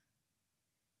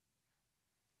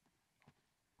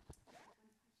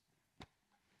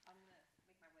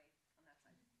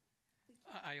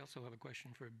 I also have a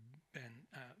question for Ben.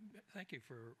 Thank you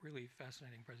for a really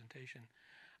fascinating presentation.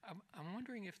 I'm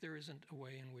wondering if there isn't a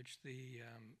way in which the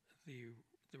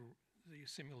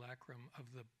simulacrum of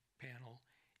the panel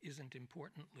isn't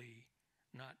importantly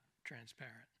not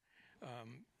transparent.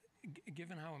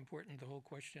 Given how important the whole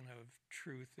question of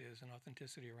truth is and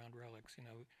authenticity around relics, you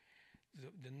know,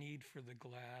 the need for the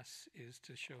glass is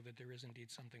to show that there is indeed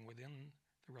something within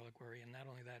the reliquary, and not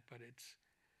only that, but it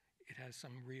has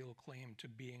some real claim to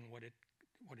being what it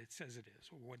says it is,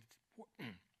 or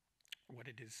what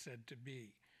it is said to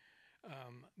be.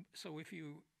 So if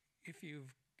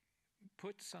you've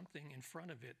put something in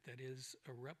front of it that is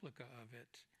a replica of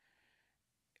it,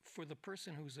 for the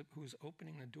person who's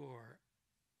opening the door,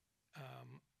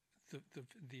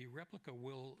 the replica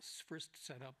will first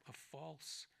set up a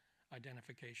false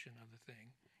identification of the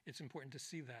thing. It's important to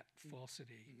see that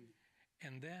falsity,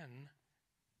 and then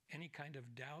any kind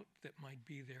of doubt that might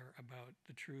be there about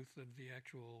the truth of the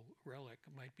actual relic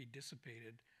might be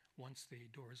dissipated once the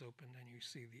door is opened and you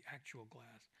see the actual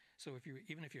glass. So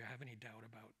even if you have any doubt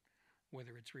about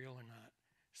whether it's real or not,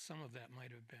 some of that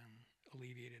might have been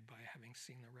alleviated by having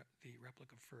seen the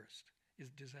replica first.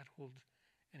 Does that hold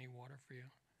any water for you?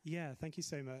 Yeah, thank you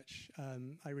so much.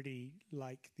 I really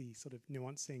like the sort of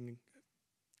nuancing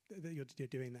that you're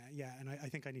doing there. Yeah, and I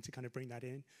think I need to kind of bring that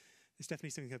in. It's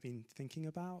definitely something I've been thinking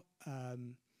about.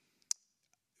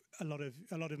 A lot of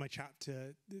my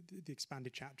chapter, the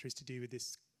expanded chapter, is to do with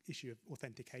this issue of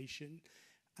authentication.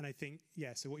 And I think,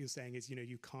 yeah, so what you're saying is, you know,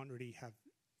 you can't really have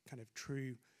kind of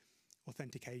true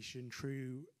authentication,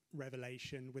 true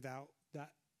revelation without that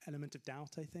element of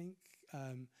doubt, I think.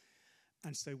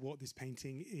 And so what this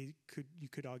painting you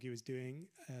could argue is doing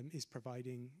is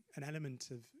providing an element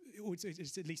of, or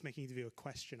it's at least making the viewer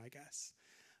question, I guess.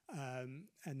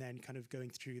 And then kind of going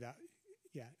through that,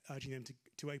 yeah, urging them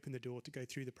to open the door, to go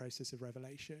through the process of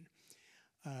revelation.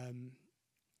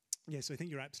 Yeah, so I think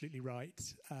you're absolutely right.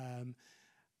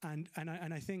 And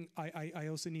I think I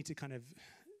also need to kind of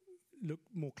look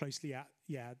more closely at,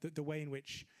 yeah, the way in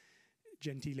which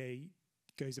Gentile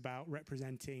goes about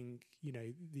representing, you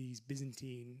know, these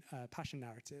Byzantine passion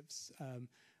narratives,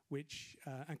 which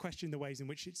and question the ways in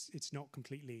which it's not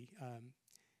completely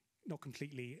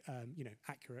you know,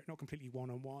 accurate, not completely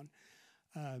one-on-one.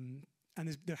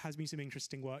 And there has been some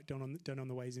interesting work done on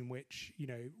the ways in which, you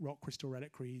know, rock crystal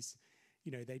reliquaries,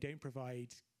 you know, they don't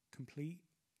provide complete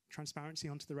transparency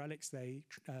onto the relics. They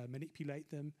manipulate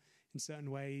them in certain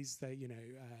ways. They, you know,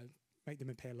 make them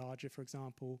appear larger, for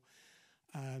example.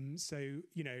 So,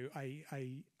 you know, I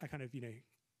kind of, you know,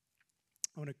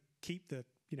 I want to keep the,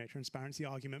 you know, transparency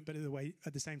argument, but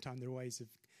at the same time, there are ways of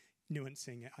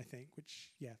nuancing it, I think,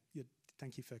 which, yeah,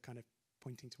 thank you for kind of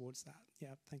pointing towards that.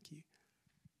 Yeah, thank you.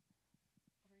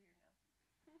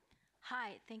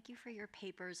 Hi, thank you for your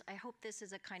papers. I hope this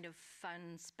is a kind of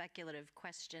fun, speculative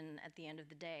question at the end of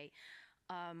the day.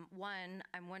 One,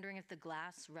 I'm wondering if the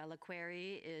glass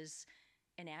reliquary is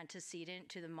an antecedent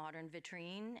to the modern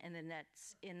vitrine, and then that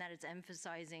it's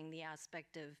emphasizing the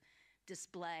aspect of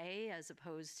display as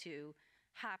opposed to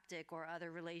haptic or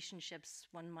other relationships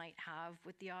one might have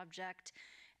with the object.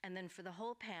 And then for the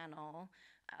whole panel,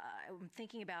 I'm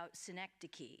thinking about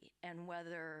synecdoche and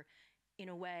whether, in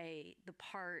a way, the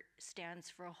part stands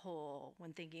for a whole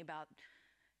when thinking about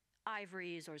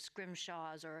ivories or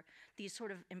scrimshaws or these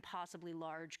sort of impossibly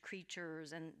large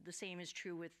creatures. And the same is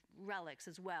true with relics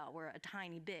as well, where a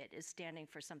tiny bit is standing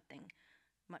for something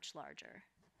much larger.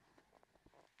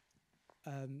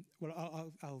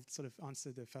 Well, I'll sort of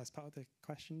answer the first part of the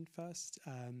question first.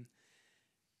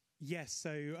 Yes,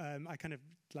 so I kind of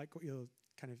like what you're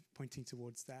kind of pointing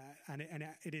towards there, and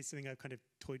it is something I've kind of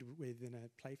toyed with in a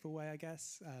playful way, I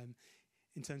guess.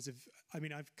 In terms of, I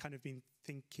mean, I've kind of been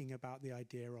thinking about the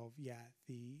idea of, yeah,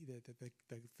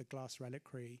 the glass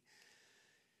reliquary,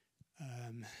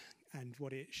 and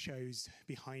what it shows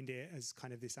behind it as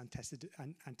kind of this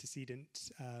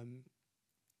antecedent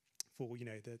for, you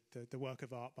know, the work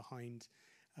of art behind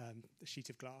a sheet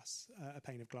of glass, a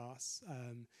pane of glass.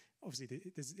 Obviously,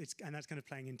 and that's kind of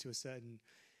playing into a certain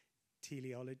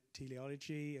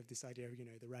teleology of this idea of, you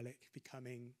know, the relic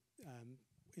becoming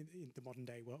in the modern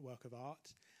day work of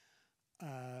art.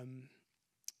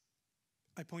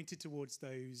 I pointed towards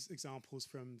those examples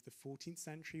from the 14th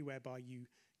century, whereby you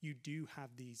do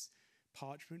have these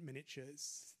parchment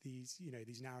miniatures, these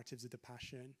narratives of the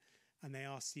Passion, and they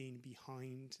are seen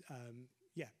behind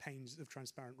panes of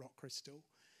transparent rock crystal.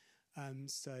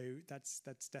 So that's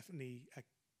definitely a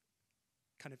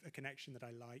kind of a connection that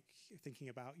I like, thinking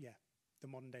about the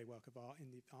modern day work of art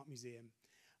in the art museum,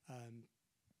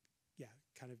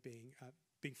 kind of being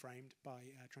framed by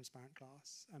transparent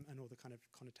glass and all the kind of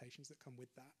connotations that come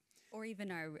with that. Or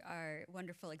even our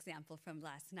wonderful example from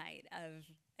last night of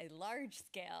a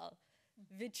large-scale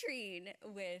vitrine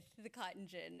with the cotton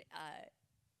gin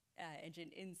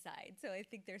engine inside. So I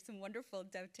think there's some wonderful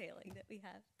dovetailing that we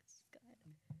have. Go ahead.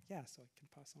 Yeah, so I can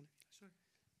pass on if you like.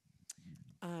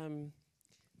 Sure.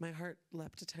 My heart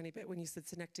leapt a tiny bit when you said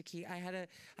synecdoche. I had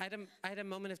a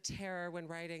moment of terror when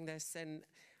writing this, and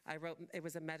I wrote it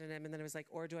was a metonym, and then it was like,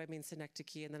 or do I mean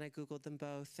synecdoche? And then I Googled them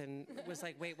both, and was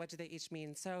like, wait, what do they each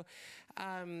mean? So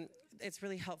it's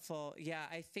really helpful. Yeah,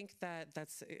 I think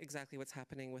that's exactly what's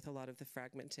happening with a lot of the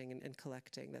fragmenting and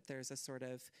collecting, that there's a sort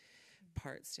of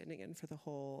part standing in for the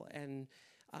whole, and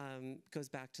goes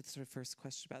back to the sort of first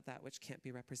question about that which can't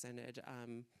be represented,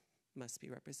 must be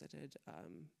represented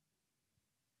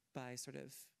by sort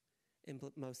of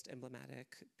most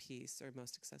emblematic piece or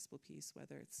most accessible piece,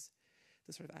 whether it's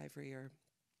the sort of ivory or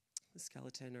the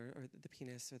skeleton or the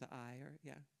penis or the eye or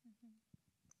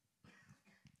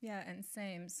Yeah, and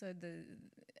same. So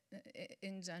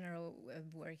in general,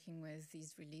 working with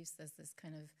these reliefs as this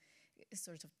kind of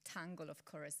sort of tangle of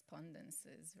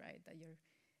correspondences, right, that you're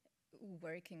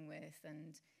working with,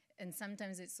 and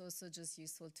sometimes it's also just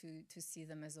useful to see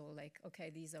them as all like, okay,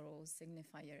 these are all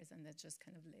signifiers, and they're just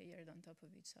kind of layered on top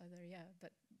of each other. Yeah,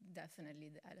 but definitely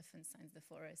the elephant signs the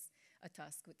forest. A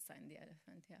tusk would sign the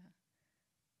elephant. Yeah.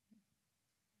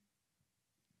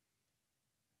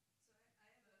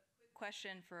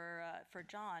 Question for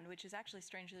John, which is actually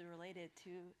strangely related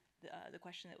to the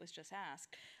question that was just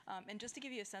asked. And just to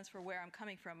give you a sense for where I'm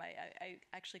coming from, I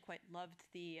actually quite loved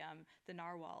the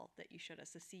narwhal that you showed us,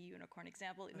 the sea unicorn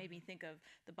example. It made me think of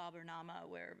the Baburnama,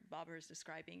 where Babur is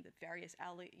describing the various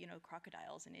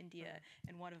crocodiles in India,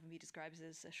 and one of them he describes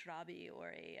as a shrabi or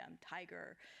a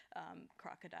tiger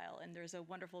crocodile. And there's a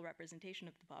wonderful representation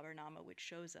of the Baburnama which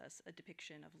shows us a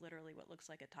depiction of literally what looks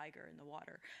like a tiger in the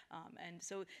water. And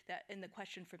so that, and the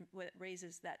question for what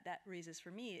raises for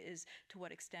me is, to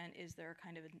what extent is there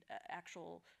kind of an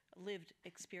actual lived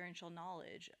experiential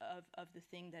knowledge of the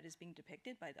thing that is being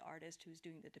depicted by the artist who's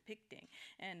doing the depicting.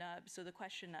 And so the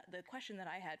question that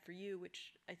I had for you,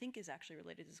 which I think is actually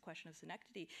related to this question of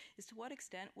synecdoche, is to what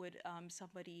extent would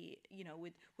somebody,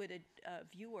 would a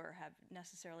viewer have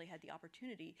necessarily had the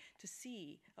opportunity to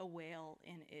see a whale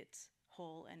in its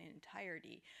whole and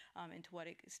entirety, and to what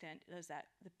extent does that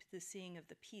the seeing of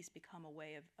the piece become a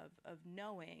way of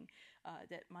knowing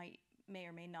that may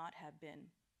or may not have been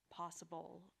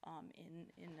possible in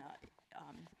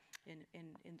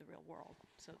the real world.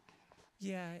 So,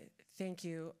 yeah, thank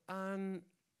you. The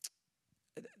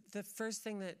first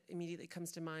thing that immediately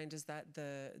comes to mind is that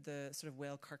the sort of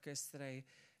whale carcass that I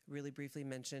really briefly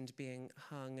mentioned being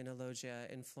hung in a loggia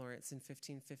in Florence in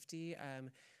 1550.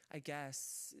 I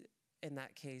guess in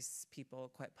that case, people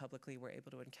quite publicly were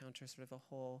able to encounter sort of a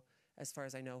whole, as far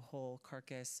as I know, whole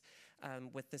carcass,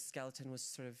 with the skeleton was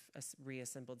sort of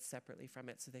reassembled separately from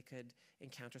it, so they could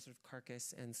encounter sort of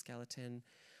carcass and skeleton.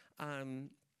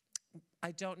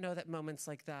 I don't know that moments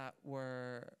like that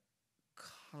were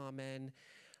common.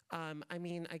 I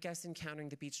mean, I guess encountering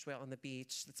the beached whale on the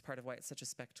beach, that's part of why it's such a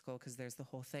spectacle, because there's the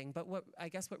whole thing. But what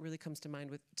really comes to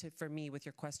mind for me with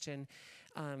your question,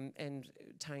 and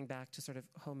tying back to sort of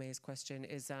Home's question,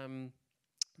 is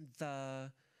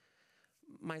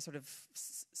my sort of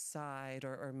side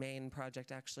or main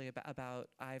project actually about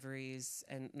ivories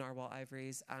and narwhal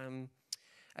ivories.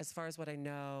 As far as what I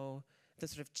know, the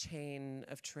sort of chain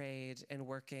of trade and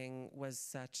working was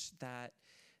such that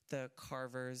the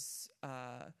carvers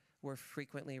were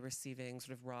frequently receiving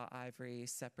sort of raw ivory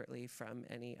separately from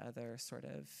any other sort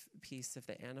of piece of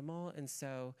the animal. And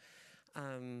so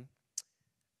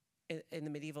in the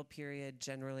medieval period,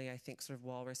 generally, I think sort of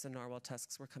walrus and narwhal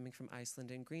tusks were coming from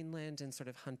Iceland and Greenland, and sort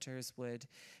of hunters would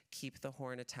keep the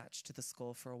horn attached to the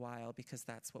skull for a while because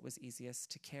that's what was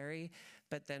easiest to carry.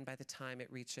 But then by the time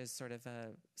it reaches sort of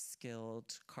a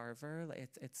skilled carver,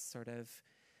 it's sort of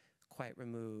quite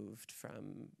removed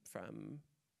from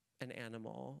an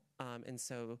animal. And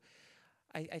so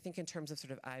I think in terms of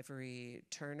sort of ivory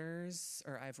turners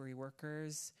or ivory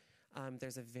workers,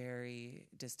 there's a very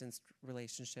distanced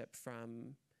relationship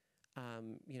from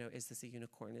Is this a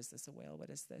unicorn? Is this a whale? What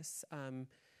is this?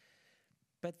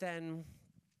 But then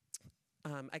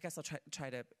I guess I'll try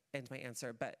to end my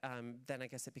answer, but then I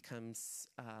guess it becomes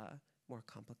more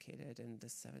complicated in the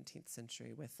 17th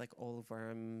century with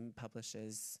Olworm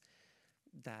publishes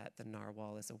that the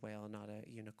narwhal is a whale, not a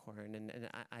unicorn, and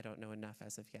I don't know enough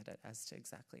as of yet as to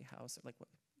exactly how,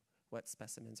 what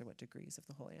specimens or what degrees of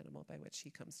the whole animal by which he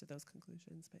comes to those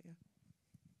conclusions, but yeah.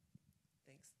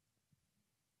 Thanks.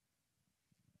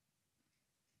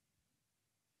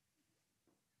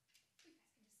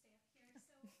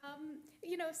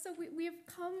 So we have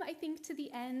come, I think, to the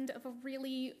end of a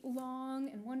really long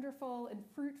and wonderful and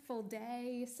fruitful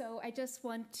day. So I just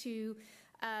want to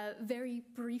very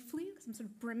briefly, because I'm sort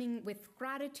of brimming with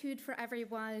gratitude for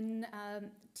everyone,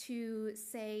 to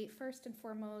say first and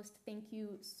foremost, thank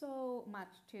you so much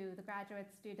to the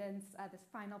graduate students, this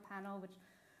final panel, which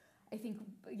I think,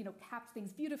 caps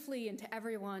things beautifully, and to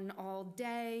everyone all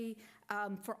day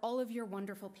for all of your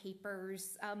wonderful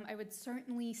papers. I would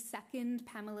certainly second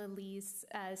Pamela Lee's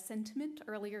sentiment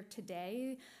earlier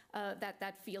today,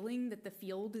 that feeling that the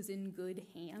field is in good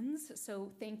hands.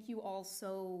 So thank you all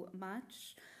so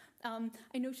much.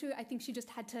 I know I think she just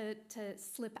had to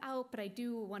slip out, but I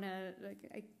do want to,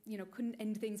 couldn't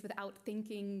end things without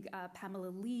thanking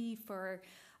Pamela Lee for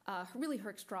really her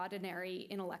extraordinary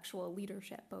intellectual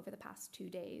leadership over the past 2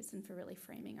 days and for really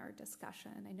framing our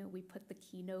discussion. I know we put the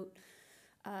keynote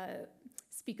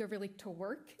speaker really to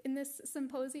work in this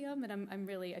symposium, and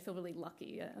I feel really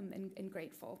lucky and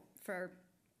grateful for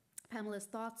Pamela's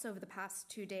thoughts over the past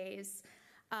 2 days.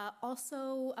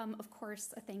 Also, of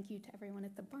course, a thank you to everyone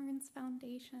at the Barnes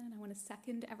Foundation. I want to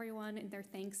second everyone in their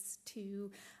thanks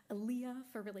to Aaliyah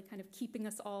for really kind of keeping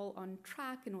us all on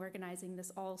track and organizing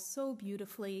this all so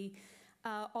beautifully.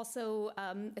 Also,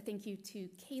 a thank you to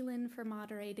Kaylin for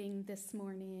moderating this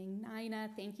morning. Naina,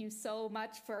 thank you so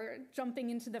much for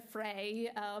jumping into the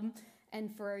fray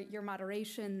and for your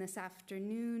moderation this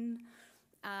afternoon.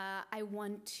 I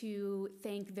want to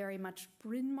thank very much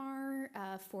Bryn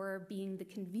for being the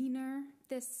convener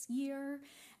this year,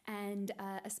 and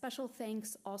a special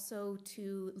thanks also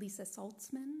to Lisa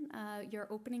Saltzman. Your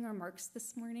opening remarks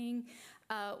this morning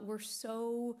were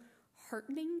so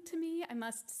heartening to me, I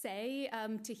must say,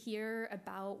 to hear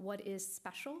about what is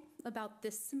special about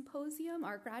this symposium,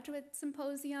 our graduate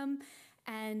symposium,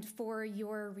 and for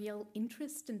your real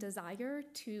interest and desire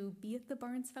to be at the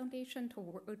Barnes Foundation,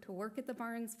 to work at the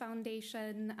Barnes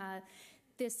Foundation.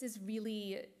 This is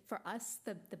really, for us,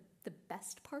 the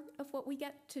best part of what we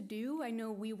get to do. I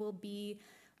know we will be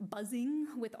buzzing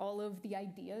with all of the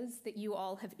ideas that you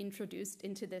all have introduced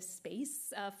into this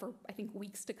space for, I think,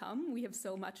 weeks to come. We have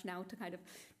so much now to kind of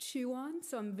chew on,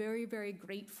 so I'm very, very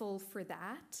grateful for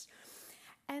that.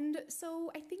 And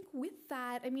so I think with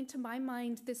that, to my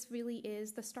mind, this really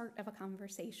is the start of a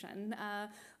conversation.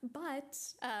 But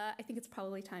I think it's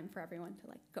probably time for everyone to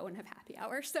go and have happy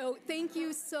hour. So thank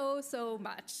you so, so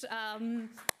much. And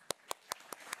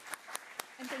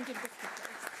thank you to the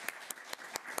speakers.